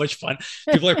having so much fun.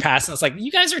 People are passing us like, you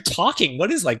guys are talking.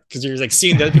 What is like, because you're like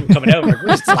seeing the other people coming out. Like, we're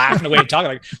just laughing away and talking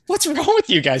like, what's wrong with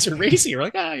you guys? You're racing. You're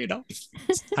like,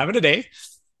 just having a day.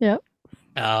 Yep.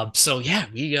 So yeah,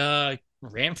 we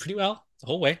ran pretty well the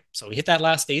whole way. So we hit that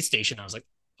last aid station. I was like,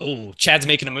 oh, Chad's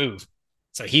making a move.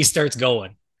 So he starts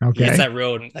going. Okay. He hits that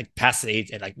road and like past the 8,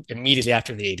 and like immediately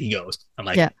after the 8, he goes. I'm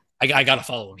like, I gotta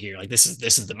follow him here. Like this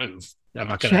is the move. I'm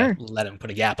not gonna let him put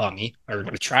a gap on me, or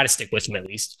try to stick with him at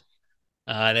least.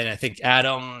 Then I think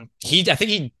Adam, I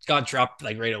think he got dropped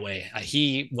like right away.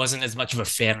 He wasn't as much of a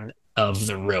fan of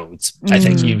the roads. I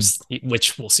think he was,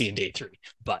 which we'll see in day 3.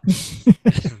 But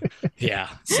yeah,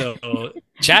 so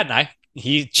Chad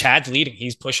and Chad's leading.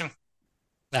 He's pushing.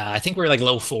 I think we're like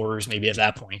low 4s maybe at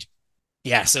that point.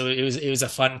 Yeah, so it was a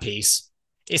fun pace.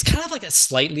 It's kind of like a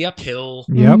slightly uphill.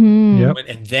 Yep. Mm-hmm. Yep.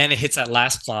 And then it hits that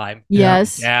last climb.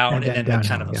 Yes. Down, and then down,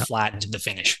 kind of a flat into the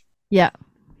finish. Yeah.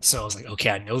 So I was like,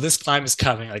 okay, I know this climb is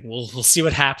coming. Like, we'll see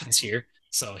what happens here.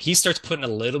 So he starts putting a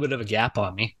little bit of a gap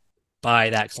on me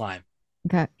by that climb.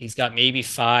 Okay. He's got maybe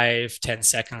 5-10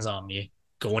 seconds on me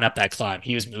going up that climb.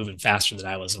 He was moving faster than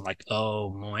I was. I'm like, oh,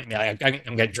 boy. I'm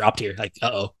getting dropped here. Like,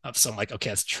 uh-oh. So I'm like,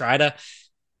 okay, let's try to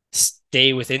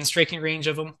stay within striking range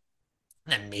of him,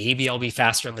 and maybe I'll be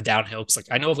faster on the downhill. Because like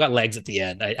I know I've got legs at the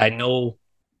end. I know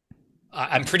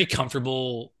I'm pretty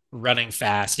comfortable running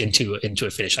fast into a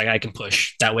finish. Like I can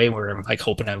push that way. Where I'm like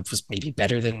hoping I was maybe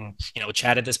better than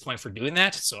Chad at this point for doing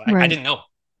that. So I didn't know.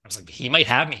 I was like, he might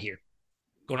have me here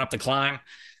going up the climb.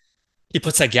 He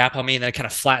puts that gap on me, and then it kind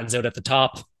of flattens out at the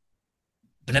top.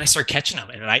 But then I start catching him,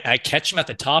 and I catch him at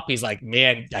the top. He's like,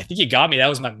 man, I think you got me. That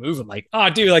was my move. I'm like, oh,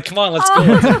 dude, like, come on, let's go.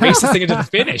 Let's race this thing into the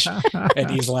finish. And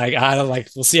he's like, I don't like,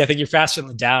 we'll see. I think you're faster than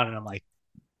the down. And I'm like,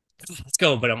 let's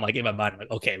go. But I'm like, in my mind, I'm like,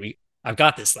 okay, I've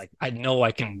got this. Like, I know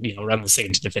I can, run this thing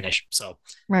into the finish. So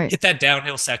hit that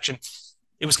downhill section.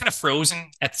 It was kind of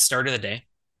frozen at the start of the day.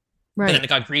 Right. And then it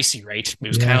got greasy, right? It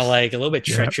was kind of like a little bit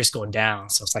treacherous going down.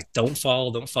 So it's like, don't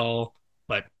fall.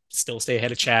 But still stay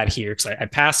ahead of Chad here, because I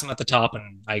pass him at the top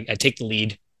and I take the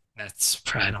lead. That's,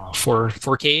 I don't know,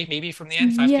 4K maybe from the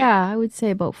end, 5K? Yeah, I would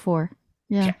say about 4.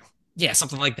 Yeah,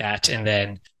 something like that. And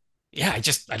then, I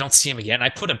don't see him again. I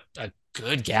put a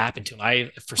good gap into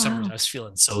him. For some reason, I was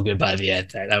feeling so good by the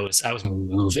end that I was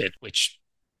moving, which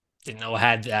didn't know I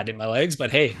had that in my legs,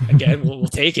 but hey, again, we'll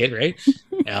take it, right?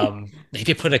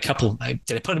 Maybe I put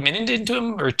did I put a minute into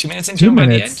him or 2 minutes into him by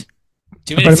the end?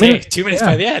 2 minutes, 2 minutes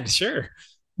by the end, sure.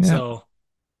 Yeah. So,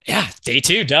 day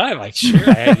 2 done. Like, sure,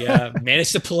 I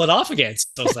managed to pull it off again. So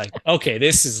I was like, okay,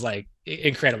 this is like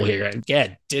incredible here.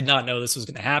 Again, did not know this was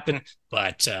going to happen,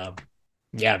 but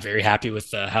yeah, very happy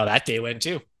with how that day went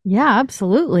too. Yeah,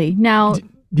 absolutely. Now,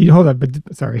 Do you hold on?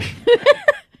 But sorry,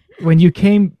 when you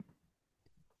came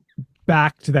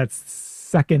back to that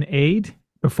second aid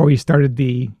before you started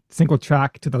the single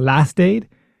track to the last aid,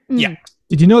 Yeah.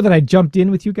 did you know that I jumped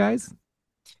in with you guys?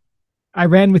 I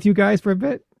ran with you guys for a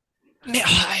bit.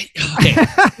 Okay.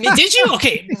 Did you?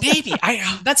 Okay, maybe.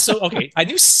 That's so okay. I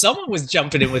knew someone was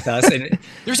jumping in with us, and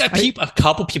there's a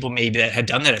couple people maybe that had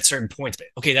done that at certain points. But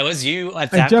okay, that was you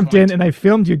at that I jumped point. in and I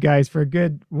filmed you guys for a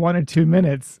good 1 or 2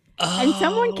 minutes. and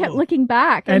someone kept looking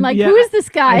back and, And like, yeah, who is this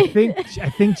guy? I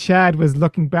think Chad was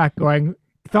looking back, going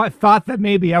thought that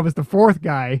maybe I was the fourth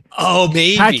guy. Oh,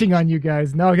 maybe Catching on you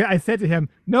guys. No, I said to him,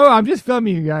 "No, I'm just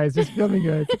filming you guys. Just filming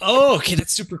you guys." Oh, okay,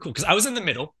 that's super cool. Because I was in the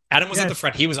middle. Adam was at the Yes.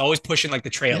 front. He was always pushing like the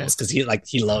trails because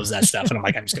he loves that stuff. And I'm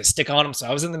like, I'm just gonna stick on him. So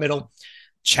I was in the middle.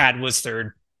 Chad was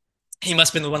third. He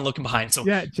must have been the one looking behind. So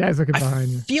Yeah, Chad's looking I behind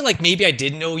you. feel like maybe I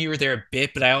did know you were there a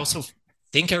bit, but I also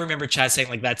think I remember Chad saying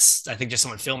like that's I think just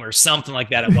someone filming or something like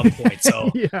that at one point.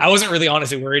 So Yeah. I wasn't really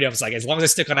honestly worried. I was like, as long as I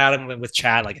stick on Adam with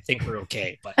Chad, like I think we're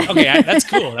okay. But okay, that's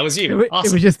cool. That was you. It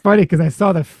Awesome. was just funny because I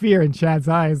saw the fear in Chad's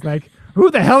eyes. Like, who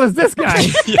the hell is this guy?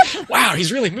 Yeah. Wow,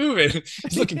 he's really moving.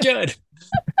 He's looking good.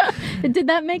 Did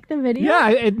that make the video? Yeah,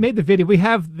 it made the video. We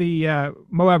have the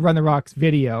Moab Run the Rocks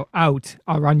video out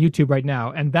on YouTube right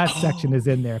now, and that section is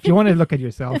in there. If you want to look at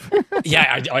yourself.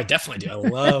 Yeah, I definitely do. I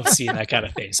love seeing that kind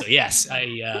of thing. So yes,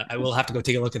 I will have to go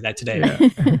take a look at that today.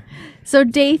 Yeah. So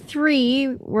day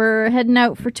 3, we're heading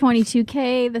out for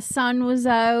 22K. The sun was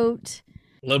out.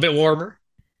 A little bit warmer.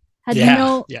 Had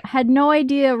Yeah, had no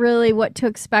idea really what to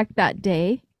expect that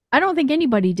day. I don't think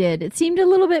anybody did. It seemed a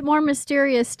little bit more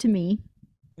mysterious to me.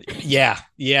 Yeah.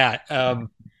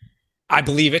 I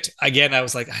believe it. Again, I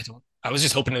was like, I was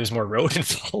just hoping there was more road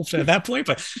involved at that point,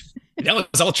 but it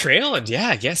was all trail. And yeah,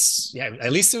 I guess, yeah,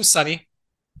 at least it was sunny.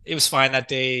 It was fine that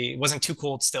day. It wasn't too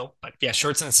cold still, but yeah,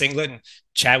 shorts and a singlet, and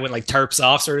Chad went like tarps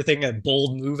off sort of thing, a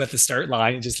bold move at the start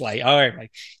line, and just like, all right,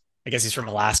 like, I guess he's from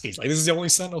Alaska. He's like, this is the only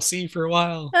sun I'll see for a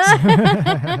while.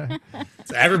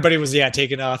 So everybody was,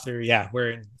 taking off their,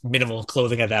 wearing minimal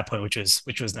clothing at that point,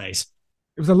 which was nice.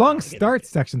 It was a long start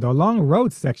section, though, a long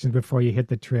road section before you hit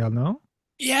the trail, no?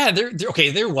 Yeah,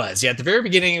 there was. Yeah, at the very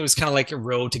beginning, it was kind of like a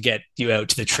road to get you out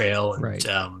to the trail. And Right.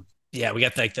 We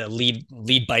got like the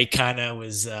lead bike kind of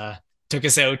was took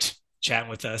us out, chatting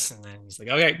with us, and then he's like,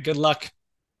 okay, good luck.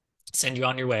 Send you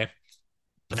on your way.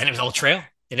 But then it was all trail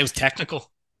and it was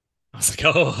technical. I was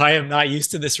like, oh, I am not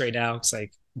used to this right now. It's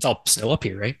like it's all snow up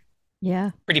here, right?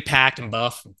 Yeah. Pretty packed and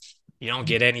buff. You don't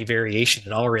get any variation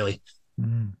at all, really.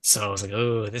 Mm. So I was like,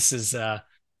 oh, this is going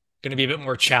to be a bit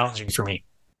more challenging for me.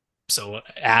 So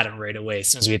Adam right away, as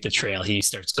soon as we hit the trail, he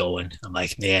starts going. I'm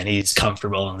like, man, he's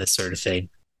comfortable on this sort of thing.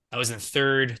 I was in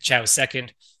third. Chad was second.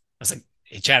 I was like,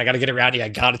 hey, Chad, I got to get around you. I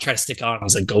got to try to stick on. I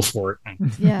was like, go for it.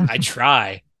 And Yeah. I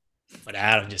try, but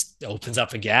Adam just opens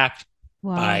up a gap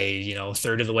Wow. by, a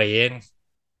third of the way in.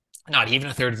 Not even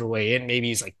a third of the way in. Maybe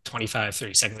he's like 25,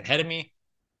 30 seconds ahead of me.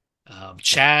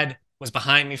 Chad was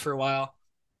behind me for a while.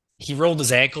 He rolled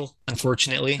his ankle,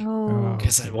 unfortunately, Oh.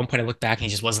 because at one point I looked back and he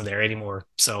just wasn't there anymore.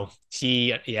 So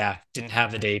he, didn't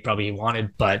have the day probably he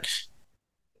wanted. But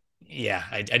yeah,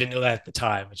 I didn't know that at the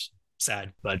time, which is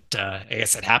sad. But I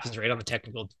guess that happens right on the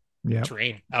technical Yeah.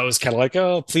 terrain. I was kind of like,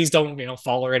 oh, please don't,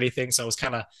 fall or anything. So I was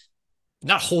kind of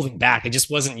not holding back. I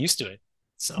just wasn't used to it.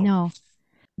 So No.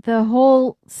 The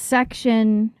whole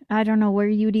section, I don't know where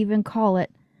you'd even call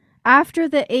it, after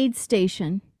the aid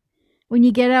station, when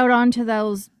you get out onto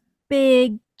those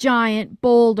big, giant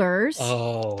boulders.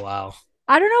 Oh, wow.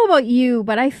 I don't know about you,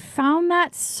 but I found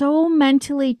that so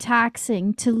mentally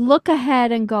taxing to look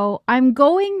ahead and go, I'm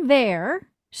going there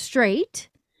straight,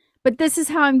 but this is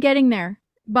how I'm getting there.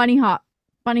 Bunny hop.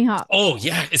 Oh,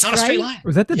 yeah. It's not a straight line.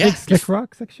 Was that the Yeah. big slick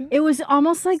rock section? It was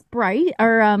almost like Bright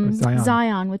or Zion.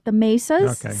 Zion with the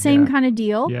mesas. Okay, Same yeah. kind of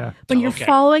deal. Yeah. When Oh, you're okay.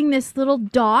 following this little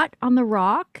dot on the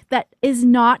rock that is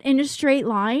not in a straight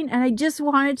line, and I just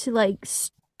wanted to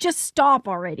just stop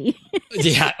already.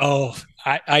 Yeah. Oh,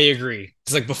 I agree.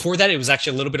 It's like before that, it was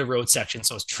actually a little bit of road section.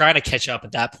 So I was trying to catch up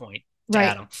at that point to Right.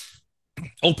 Adam.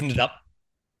 Opened it up.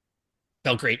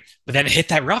 Felt great. But then it hit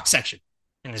that rock section.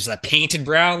 And there's that painted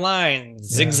brown line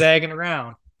zigzagging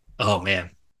around. Oh,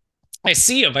 man. I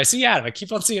see him. I see Adam. I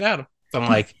keep on seeing Adam. So I'm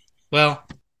like, well,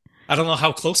 I don't know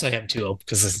how close I am to him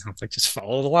because I'm like, just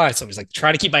follow the line. So I'm just like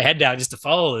trying to keep my head down just to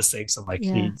follow this thing. So I'm like,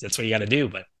 Yeah. that's what you got to do.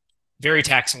 But very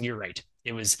taxing. You're right.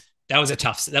 That was the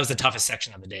toughest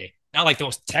section of the day. Not like the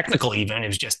most technical even. It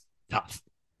was just tough.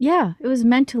 Yeah, it was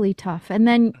mentally tough. And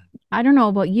then I don't know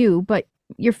about you, but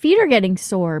your feet are getting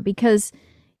sore because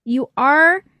you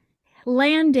are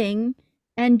landing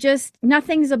and just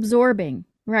nothing's absorbing,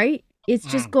 right? It's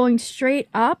just going straight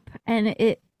up, and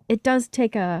it does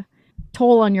take a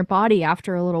toll on your body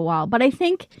after a little while. But I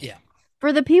think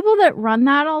for the people that run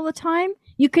that all the time,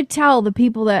 you could tell the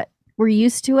people that were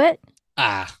used to it.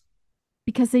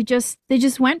 Because they just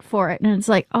went for it, and it's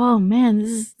like, oh man,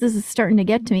 this is starting to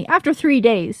get to me after 3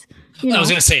 days. I was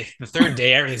gonna say the third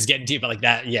day everything's getting deep, but like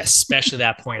that, especially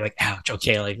that point, like, ouch,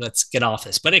 okay, like let's get off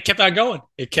this. But it kept on going.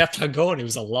 It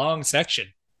was a long section.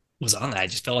 It was on that. I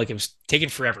just felt like it was taking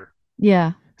forever.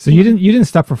 Yeah. So you didn't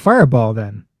stop for Fireball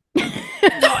then?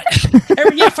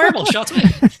 Fireball shots.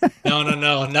 No,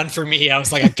 none for me. I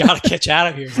was like, I gotta catch out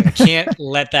of here. I can't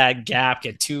let that gap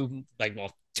get too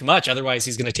much. Otherwise,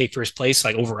 he's gonna take first place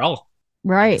overall.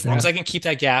 Right. As long as I can keep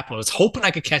that gap, I was hoping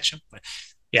I could catch him. But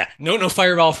yeah, no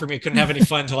Fireball for me. Couldn't have any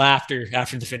fun until after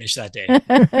the finish that day.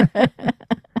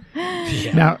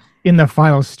 Now, in the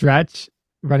final stretch,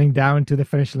 running down to the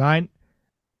finish line,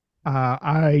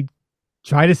 I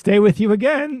try to stay with you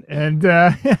again, and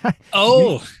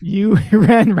you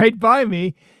ran right by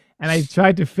me, and I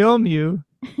tried to film you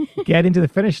get into the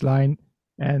finish line,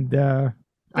 and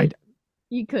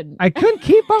you couldn't. I couldn't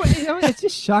keep up. It's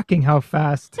just shocking how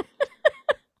fast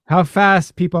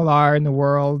people are in the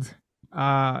world.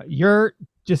 You're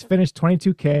just finished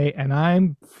 22K, and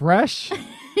I'm fresh.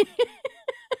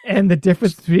 And the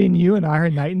difference between you and I are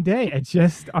night and day. It's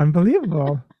just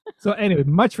unbelievable. So anyway,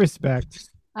 much respect.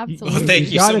 Absolutely. Well,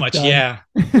 thank you so much. Yeah.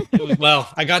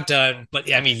 I got done, but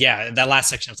that last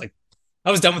section, I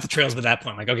was done with the trails by that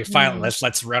point. I'm like, okay, finally,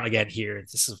 let's run again here.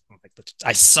 This is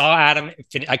I saw Adam.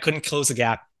 I couldn't close the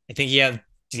gap. I think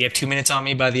did he have 2 minutes on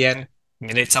me by the end?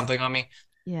 Minute something on me.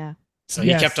 Yeah. So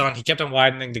he kept on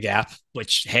widening the gap,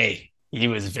 which, hey, he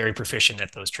was very proficient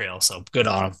at those trails. So good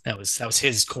on him. That was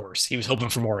his course. He was hoping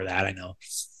for more of that, I know.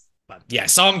 But yeah, I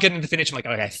saw him getting to the finish. I'm like,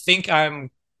 okay, I think I'm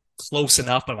close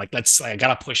enough. But I'm like, I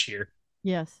gotta push here.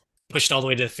 Yes. Pushed all the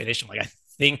way to the finish. I'm like, I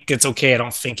think it's okay. I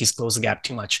don't think he's closed the gap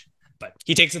too much. But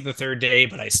he takes it the third day,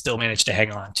 but I still managed to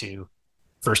hang on to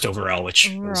first overall, which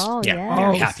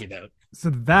very happy about. So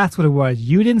that's what it was.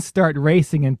 You didn't start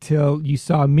racing until you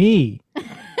saw me.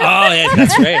 Oh, yeah,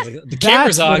 that's right. The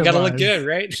camera's on. Got to look good,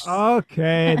 right?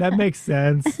 Okay, that makes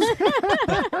sense.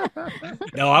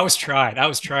 No, I was trying.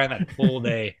 That whole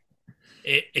day.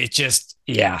 It just,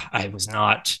 I was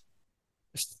not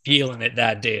feeling it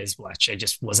that day as much. I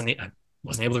just wasn't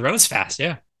able to run as fast.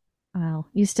 Yeah. Well,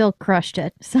 you still crushed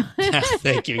it. So.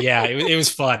 Thank you. Yeah, it was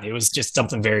fun. It was just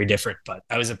something very different, but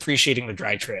I was appreciating the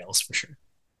dry trails for sure.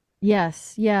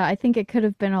 Yes. Yeah. I think it could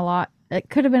have been a lot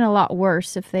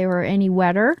worse if they were any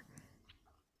wetter.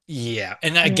 Yeah.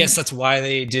 And I guess that's why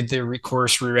they did the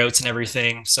course reroutes and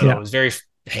everything. So it was very,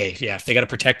 if they got to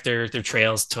protect their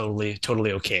trails, totally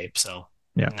okay. So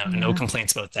no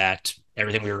complaints about that.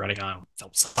 Everything we were running on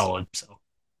felt solid. So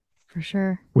for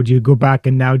sure. Would you go back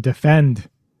and now defend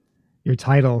your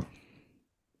title?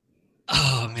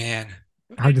 Oh man.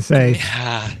 Hard to say.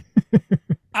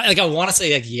 I want to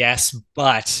say yes,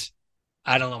 but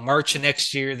I don't know. March of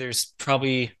next year, there's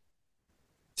probably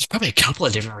a couple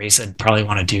of different races I'd probably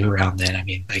want to do around then. I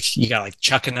mean, you got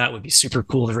Chuck and that would be super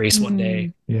cool to race one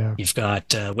day. Yeah. You've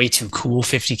got Way Too Cool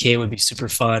 50K would be super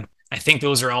fun. I think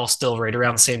those are all still right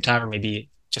around the same time or maybe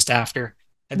just after.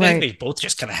 I think they both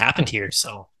just kind of happened here.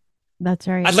 So that's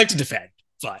right. I'd like to defend,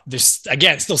 but there's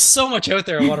still so much out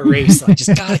there I want to race. I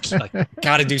just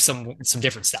gotta do some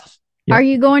different stuff. Yep. Are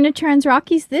you going to Trans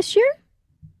Rockies this year?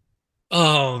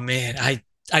 Oh man,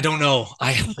 I don't know.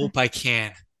 I hope I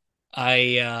can.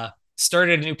 I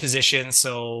started a new position,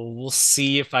 so we'll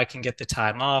see if I can get the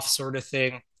time off, sort of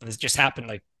thing. And this just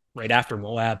happened right after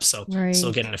Moab, so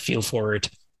still getting a feel for it.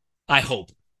 I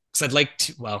hope, because I'd like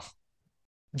to. Well,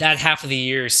 that half of the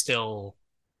year is still.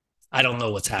 I don't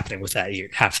know what's happening with that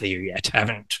half of the year yet. I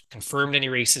haven't confirmed any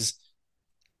races.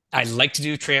 I'd like to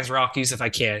do Trans Rockies if I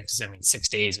can, because 6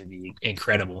 days would be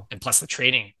incredible. And plus the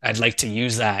training, I'd like to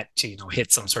use that to,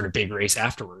 hit some sort of big race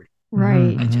afterward.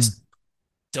 Right. I just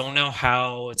don't know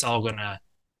how it's all going to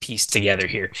piece together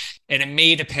here. And it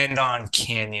may depend on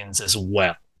canyons as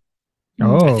well.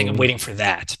 Oh. I think I'm waiting for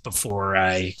that before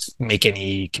I make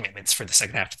any commitments for the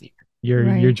second half of the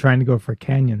year. You're trying to go for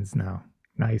canyons now.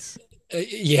 Nice. So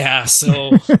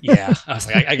I was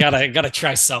like, I gotta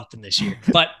try something this year.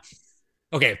 But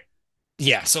okay.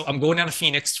 Yeah. So I'm going down to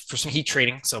Phoenix for some heat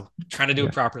training. So trying to do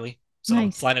it properly. So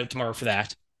I'm flying out tomorrow for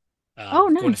that. Nice.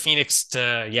 Going to Phoenix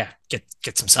to,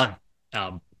 get some sun.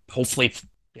 Hopefully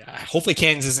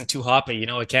Kansas isn't too hot, but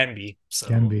it can be. So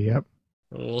can be. Yep.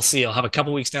 We'll see. I'll have a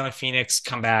couple weeks down in Phoenix,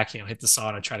 come back, hit the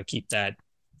sauna, try to keep that,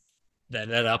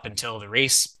 that up until the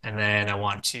race, and then I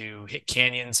want to hit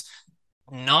canyons,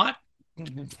 not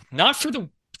for the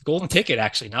golden ticket,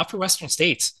 actually, not for Western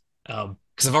States,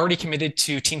 because I've already committed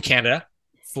to Team Canada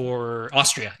for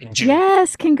Austria in June.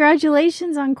 Yes,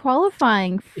 congratulations on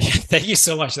qualifying. Yeah, thank you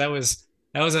so much. That was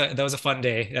a fun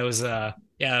day. That was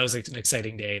an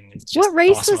exciting day. And it's just what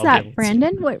race awesome was that,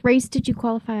 Brandon? What race did you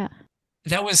qualify at?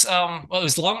 That was it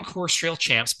was long course trail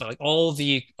champs, but like all of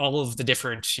the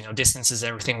different distances,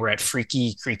 everything were at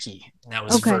Freaky Creeky, and that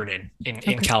was Vernon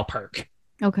in Cal Park.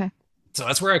 Okay. So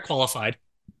that's where I qualified.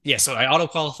 Yeah, so I auto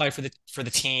qualified for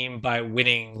the team by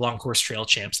winning long course trail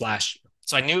champs last year.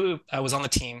 So I knew I was on the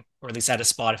team, or at least had a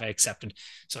spot if I accepted.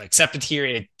 So I accepted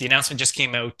here. The announcement just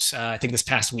came out, I think this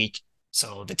past week.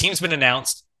 So the team's been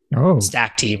announced. Oh,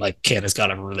 stack team. Like Canada's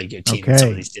got a really good team in some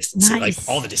of these distances, like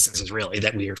all the distances really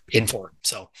that we are in for.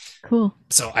 So cool.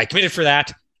 So I committed for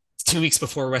that. It's 2 weeks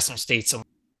before Western States. So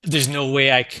there's no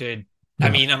way I could. Yeah. I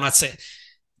mean, I'm not saying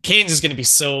Cairns is going to be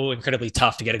so incredibly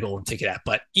tough to get a golden ticket at,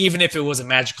 but even if it was a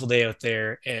magical day out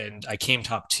there and I came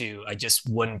top 2, I just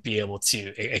wouldn't be able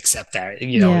to accept that.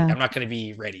 I'm not going to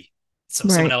be ready. So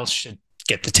someone else should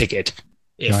get the ticket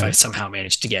if I somehow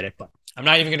manage to get it. But I'm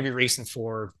not even going to be racing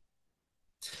for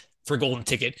golden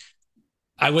ticket.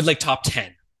 I would like top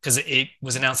 10 because it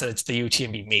was announced that it's the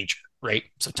UTMB major, right?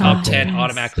 So top 10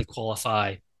 automatically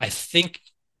qualify. I think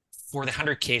for the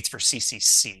 100K, it's for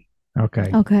CCC.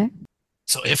 Okay.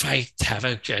 So if I have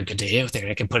a good day out there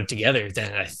and I can put it together,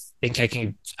 then I think I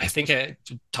can. I think a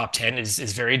top 10 is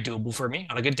very doable for me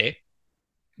on a good day.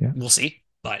 Yeah. We'll see.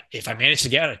 But if I manage to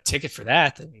get a ticket for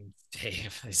that, I mean, hey,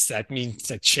 does that mean it's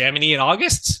like Chamonix in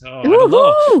August? Oh, I don't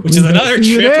know. Which is another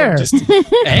trip.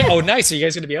 Oh, nice. Are you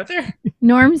guys going to be out there?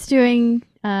 Norm's doing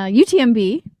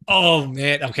UTMB. Oh,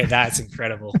 man. Okay, that's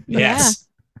incredible. Yes.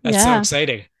 That's so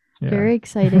exciting. Yeah. Very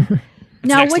exciting.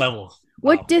 Now, next level.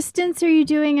 What distance are you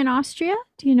doing in Austria?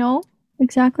 Do you know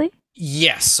exactly?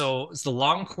 Yes. So it's the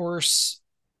long course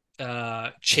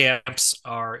champs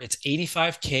it's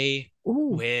 85K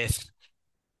with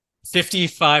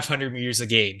 5,500 meters a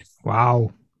gain.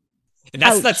 Wow. And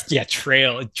that's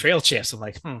trail champs. I'm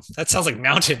like, that sounds like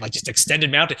mountain, like just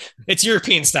extended mountain. It's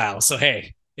European style. So,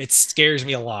 hey, it scares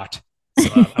me a lot.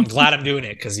 So I'm glad I'm doing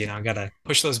it because, I got to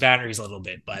push those boundaries a little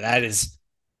bit. But that is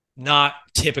not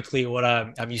typically what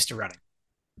I'm used to running.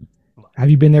 Have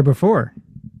you been there before?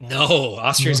 No,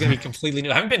 Austria is going to be completely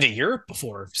new. I haven't been to Europe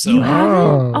before. So,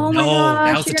 oh my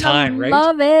gosh, now's the time, right?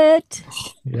 Love it.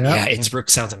 Yeah, Innsbruck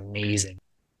sounds amazing.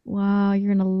 Wow,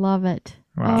 you're going to love it.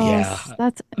 Wow. Oh,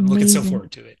 that's amazing. I'm looking so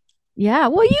forward to it. Yeah,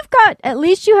 well, at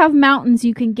least you have mountains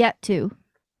you can get to.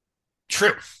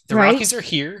 True. The Rockies are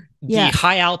here. The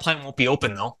high alpine won't be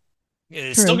open, though.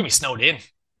 It's still going to be snowed in.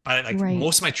 But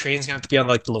most of my training's going to have to be on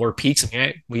like the lower peaks. I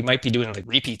mean, we might be doing like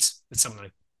repeats with some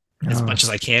of as much as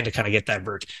I can to kind of get that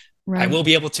vert. Right. I will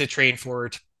be able to train for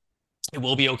it. It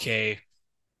will be okay.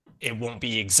 It won't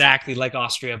be exactly like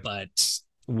Austria, but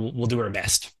we'll do our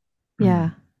best. Yeah.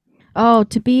 Oh,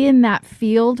 to be in that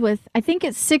field with, I think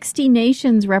it's 60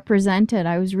 nations represented.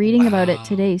 I was reading about it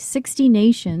today. 60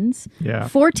 nations. Yeah.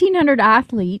 1,400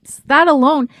 athletes. That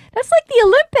alone. That's like the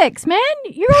Olympics, man.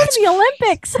 You're going to the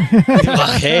Olympics.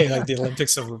 Well, hey, like the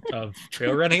Olympics of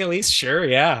trail running at least. Sure.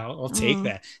 Yeah. I'll take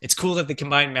that. It's cool that they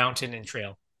combine mountain and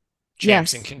trail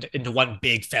champs into one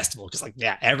big festival. Because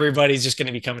everybody's just going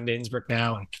to be coming to Innsbruck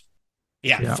now. And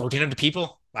 1,400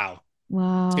 people. Wow.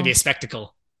 It's going to be a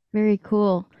spectacle. Very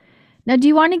cool. Now, do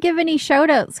you want to give any shout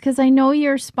outs? Because I know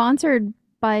you're sponsored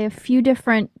by a few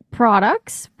different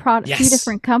products, a few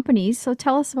different companies. So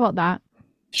tell us about that.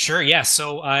 Sure. Yeah.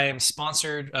 So I am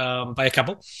sponsored by a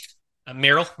couple.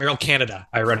 Merrill Canada,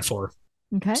 I run for.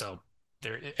 Okay. So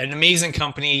they're an amazing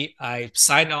company. I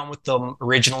signed on with them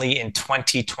originally in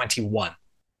 2021.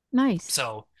 Nice.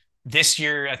 So this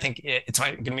year, I think it's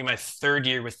going to be my 3rd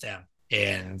year with them.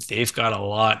 And they've got a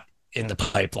lot in the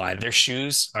pipeline. Their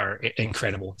shoes are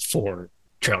incredible for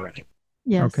trail running.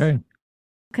 Yes. Okay.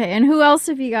 And who else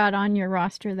have you got on your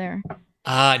roster there?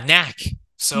 NAC.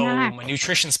 So my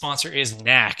nutrition sponsor is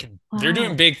NAC. And they're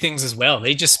doing big things as well.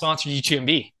 They just sponsored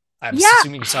UTMB. I'm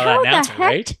assuming you saw that announcement,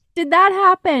 right? Did that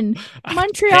happen?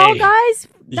 Montreal guys?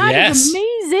 That is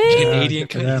amazing. Canadian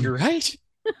company. You're right.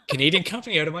 Canadian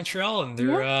company out of Montreal, and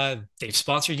they've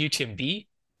sponsored UTMB.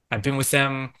 I've been with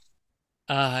them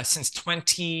since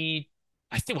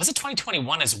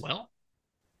 2021 as well?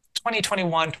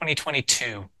 2021,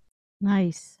 2022.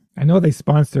 Nice. I know they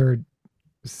sponsored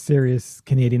serious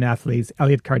Canadian athletes,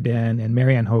 Elliot Cardin and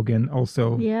Marianne Hogan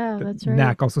also. Yeah, that's right.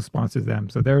 NAC also sponsors them.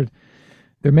 So they're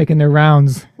They're making their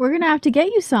rounds. We're going to have to get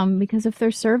you some because if they're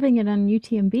serving it on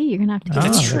UTMB, you're going to have to get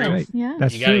That's some. true. Right. Yeah.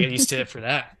 That's You got to true. get used to it for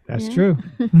that. That's Yeah. true.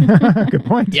 Good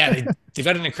point. Yeah, they've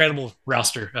got an incredible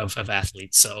roster of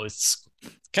athletes. So it's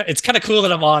kind of cool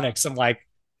that I'm on it. 'Cause I'm like,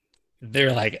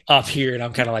 they're like up here, and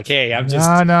I'm kind of like, hey, I'm just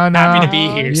happy to be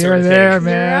here. You're sort of there, thing.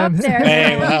 man. You're up there.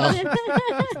 Hey, well.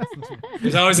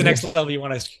 There's always the next level you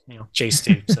want to chase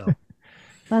to. So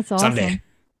That's awesome. someday.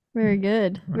 Very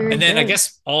good. Very And then I good.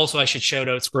 guess also I should shout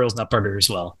out Squirrels Nut Butter as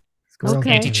well. Squirrels.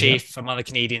 Okay. Anti-chafe. I'm on the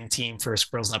Canadian team for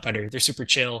Squirrels Nut Butter. They're super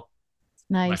chill.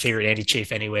 Nice. My favorite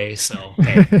anti-chafe anyway. So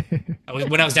hey,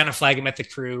 when I was down in Flag, I met the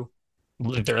crew.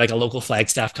 They're like a local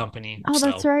Flagstaff company. Oh,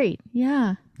 that's right.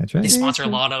 Yeah. That's They right. sponsor a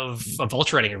cool. lot of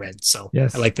ultra running events. So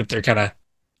Yes. I like that they're kind of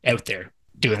out there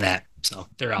doing that. So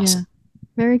they're awesome.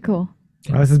 Very cool.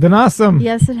 Well, this has been awesome.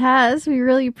 Yes, it has. We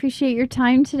really appreciate your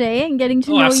time today and getting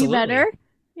to know absolutely. you better.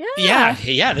 Yeah.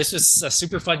 Yeah. This was a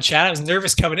super fun chat. I was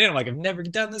nervous coming in. I'm like, I've never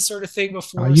done this sort of thing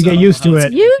before. Oh, you so I get don't used know to how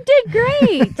it. You did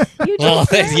great. You did Well,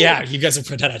 great. yeah, you guys have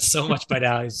put that out so much by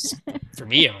now. For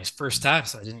me, it was first time,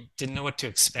 so I didn't know what to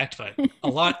expect, but a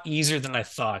lot easier than I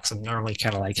thought. Because I'm normally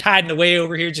kind of like hiding away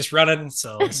over here, just running.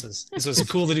 So this was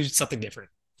cool to do something different.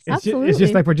 It's Absolutely.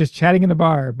 just like we're just chatting in the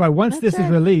bar. But once That's this right.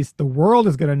 is released, the world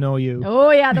is going to know you.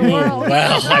 Oh, yeah, the world.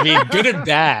 Well, I mean, good and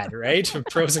bad, right?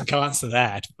 Pros and cons to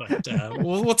that, but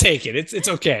we'll take it. It's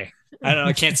okay. I don't know.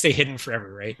 I can't stay hidden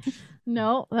forever, right?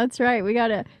 No, that's right. We got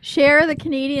to share the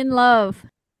Canadian love.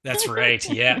 That's right.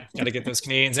 Yeah, got to get those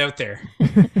Canadians out there.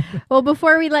 Well,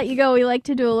 before we let you go, we like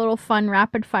to do a little fun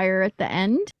rapid fire at the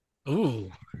end.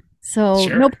 Ooh. So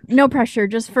Sure. no pressure,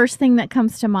 just first thing that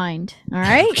comes to mind. All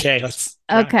right? Okay, let's.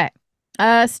 Okay.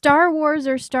 Star Wars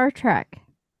or Star Trek?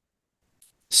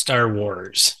 Star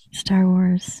Wars. Star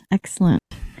Wars. Excellent.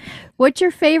 What's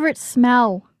your favorite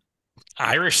smell?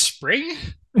 Irish Spring?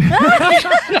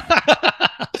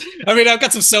 I mean, I've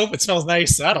got some soap. It smells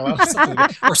nice. I don't know. Something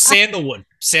like that. Or sandalwood.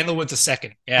 Sandalwood's a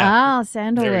second. Yeah. Ah, There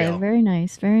sandalwood. we go. Very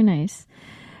nice. Very nice.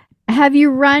 Have you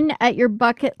run at your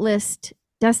bucket list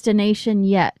destination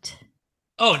yet?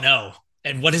 Oh, no.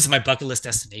 And what is my bucket list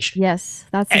destination? Yes,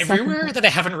 that's the second Everywhere part. that I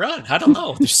haven't run. I don't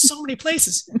know. There's so many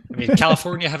places. I mean,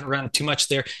 California, I haven't run too much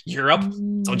there. Europe.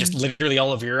 So just literally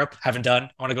all of Europe, haven't done.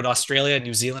 I want to go to Australia,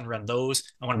 New Zealand, run those.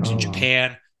 I want to do Oh.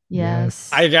 Japan. Yes.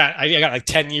 I got like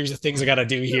 10 years of things I got to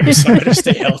do here, so I better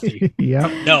stay healthy.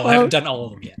 Yep. No, I haven't done all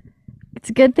of them yet. It's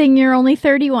a good thing you're only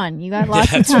 31. You got lots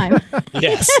of That's time.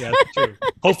 Yes, yeah, true.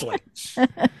 Hopefully. Do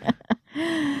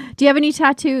you have any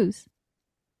tattoos?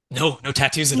 No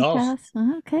tattoos at all. Yes.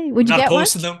 Okay. Would you Not get one?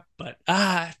 opposed to them, but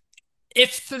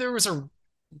if there was a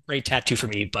great tattoo for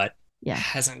me, but Yeah.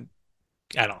 hasn't.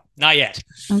 I don't. Not yet.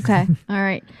 Okay. All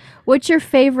right. What's your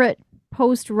favorite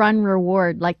post-run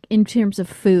reward, like in terms of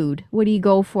food? What do you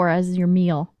go for as your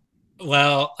meal?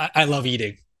 Well, I love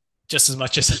eating just as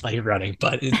much as I like running,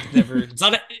 but it's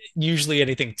not usually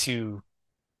anything too,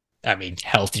 I mean,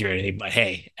 healthy or anything. But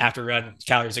hey, after run,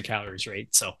 calories are calories, right?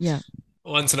 So Yeah.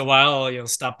 once in a while,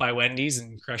 stop by Wendy's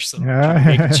and crush some Yeah.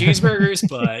 bacon cheeseburgers.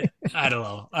 But I don't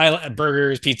know. I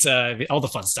burgers, pizza, all the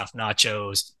fun stuff,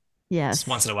 nachos. Yes. Just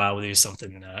once in a while, we'll do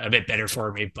something a bit better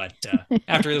for me. But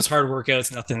after those hard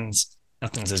workouts, nothing's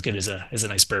as good as a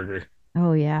nice burger.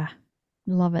 Oh yeah.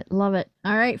 Love it. Love it.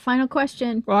 All right. Final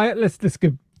question. Well, let's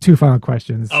give two final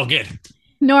questions. Oh, good.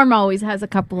 Norm always has a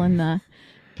couple in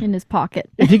his pocket.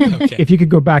 Okay. If you could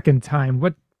go back in time,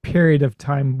 what period of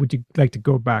time would you like to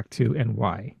go back to and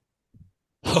why?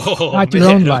 Oh, Not your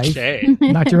own life. Okay.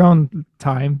 Not your own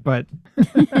time, but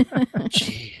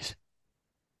Jeez.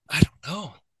 I don't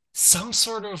know. Some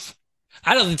sort of,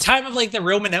 I don't know, the time of like the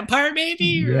Roman Empire,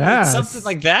 maybe? Or Yes. something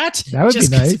like that. That would be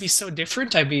Just 'cause nice. it'd be so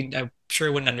different. I mean, I'm sure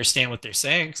I wouldn't understand what they're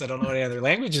saying because I don't know any other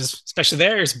languages, especially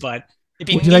theirs, but it'd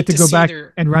be would you neat like to go see back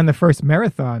their- and run the first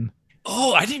marathon?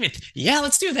 Oh, I didn't even. Yeah,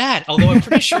 let's do that. Although I'm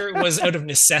pretty sure it was out of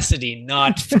necessity,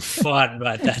 not for fun. But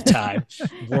at that time,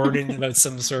 warning about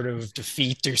some sort of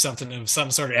defeat or something of some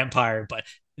sort of empire. But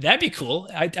that'd be cool.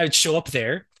 I'd show up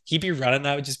there. He'd be running.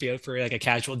 I would just be out for like a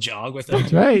casual jog with him.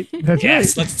 That's right. That's Yes,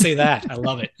 right. let's say that. I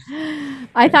love it.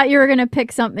 I thought you were gonna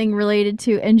pick something related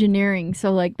to engineering,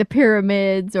 so like the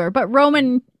pyramids but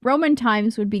Roman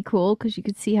times would be cool because you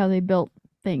could see how they built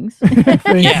things.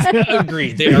 Thanks. Yeah,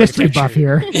 agreed. The history buff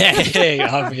here. Yeah, hey,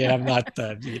 I'm not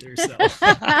either. So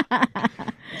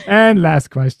And last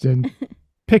question.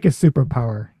 Pick a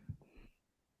superpower.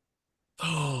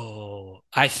 Oh,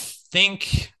 I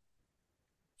think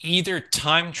either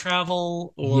time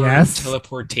travel or Yes.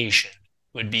 teleportation.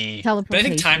 would be. But I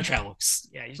think time travel.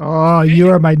 Yeah. You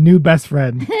are my new best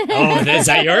friend. Is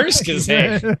that yours? Because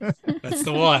hey, that's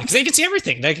the one. Because they can see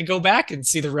everything. They can go back and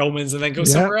see the Romans, and then go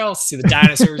somewhere else, see the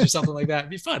dinosaurs or something like that. It'd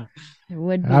be fun. It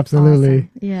would be absolutely. Awesome.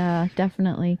 Yeah,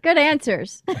 definitely. Good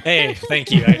answers. Hey, thank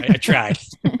you. I tried.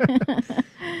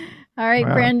 All right,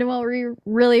 wow. Brandon. Well, we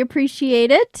really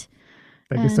appreciate it.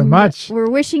 Thank you so much. We're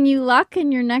wishing you luck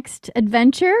in your next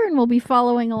adventure, and we'll be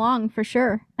following along for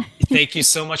sure. Thank you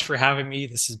so much for having me.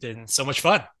 This has been so much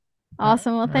fun.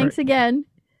 Awesome. Well, thanks again.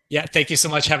 Yeah, thank you so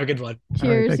much. Have a good one.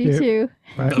 Cheers. You too.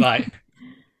 Bye-bye.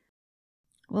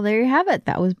 Well, there you have it.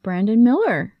 That was Brandon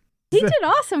Miller. He did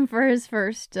awesome for his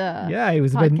first he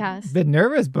was podcast. a bit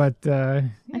nervous, but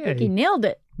I think he nailed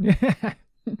it.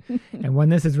 And when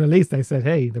this is released, I said,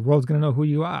 hey, the world's going to know who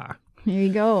you are. There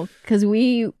you go. Because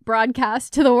we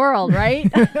broadcast to the world, right?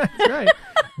 That's right.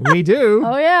 We do.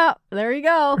 Oh, yeah. There you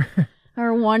go.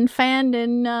 Our one fan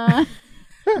in...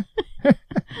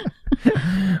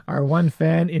 Our one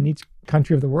fan in each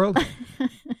country of the world.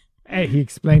 Hey, he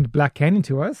explained Black Canyon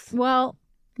to us. Well,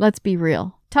 let's be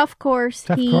real. Tough course,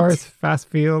 Tough heat. course, fast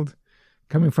field,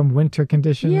 coming from winter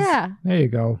conditions. Yeah. There you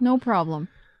go. No problem.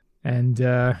 And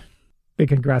big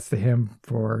congrats to him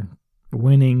for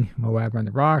winning Moab on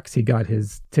the Rocks. He got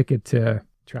his ticket to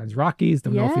Trans Rockies.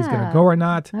 Don't know if he's going to go or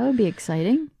not. That would be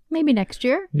exciting. Maybe next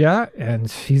year. Yeah, and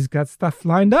he's got stuff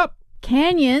lined up.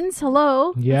 Canyons,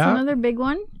 hello. Yeah. That's another big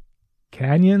one.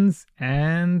 Canyons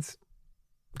and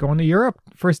going to Europe.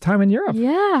 First time in Europe.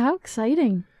 Yeah, how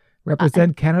exciting.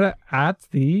 Represent Canada at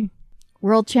the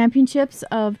World Championships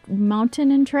of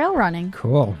Mountain and Trail Running.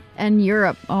 Cool. And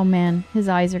Europe. Oh, man. His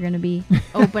eyes are going to be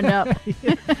opened up.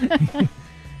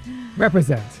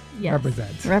 Represent.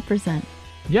 Yes. Represent.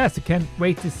 Yes, I can't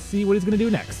wait to see what he's going to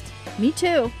do next. Me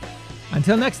too.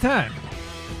 Until next time.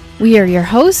 We are your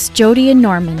hosts, Jody and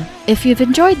Norman. If you've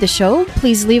enjoyed the show,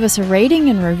 please leave us a rating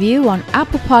and review on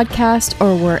Apple Podcast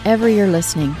or wherever you're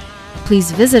listening.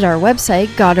 Please visit our website,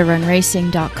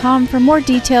 GottaRunRacing.com for more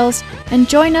details and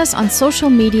join us on social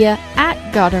media at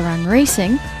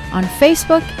GottaRunRacing on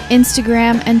Facebook,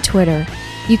 Instagram, and Twitter.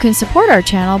 You can support our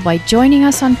channel by joining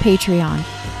us on Patreon.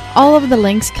 All of the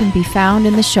links can be found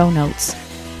in the show notes.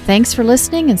 Thanks for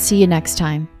listening and see you next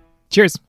time. Cheers.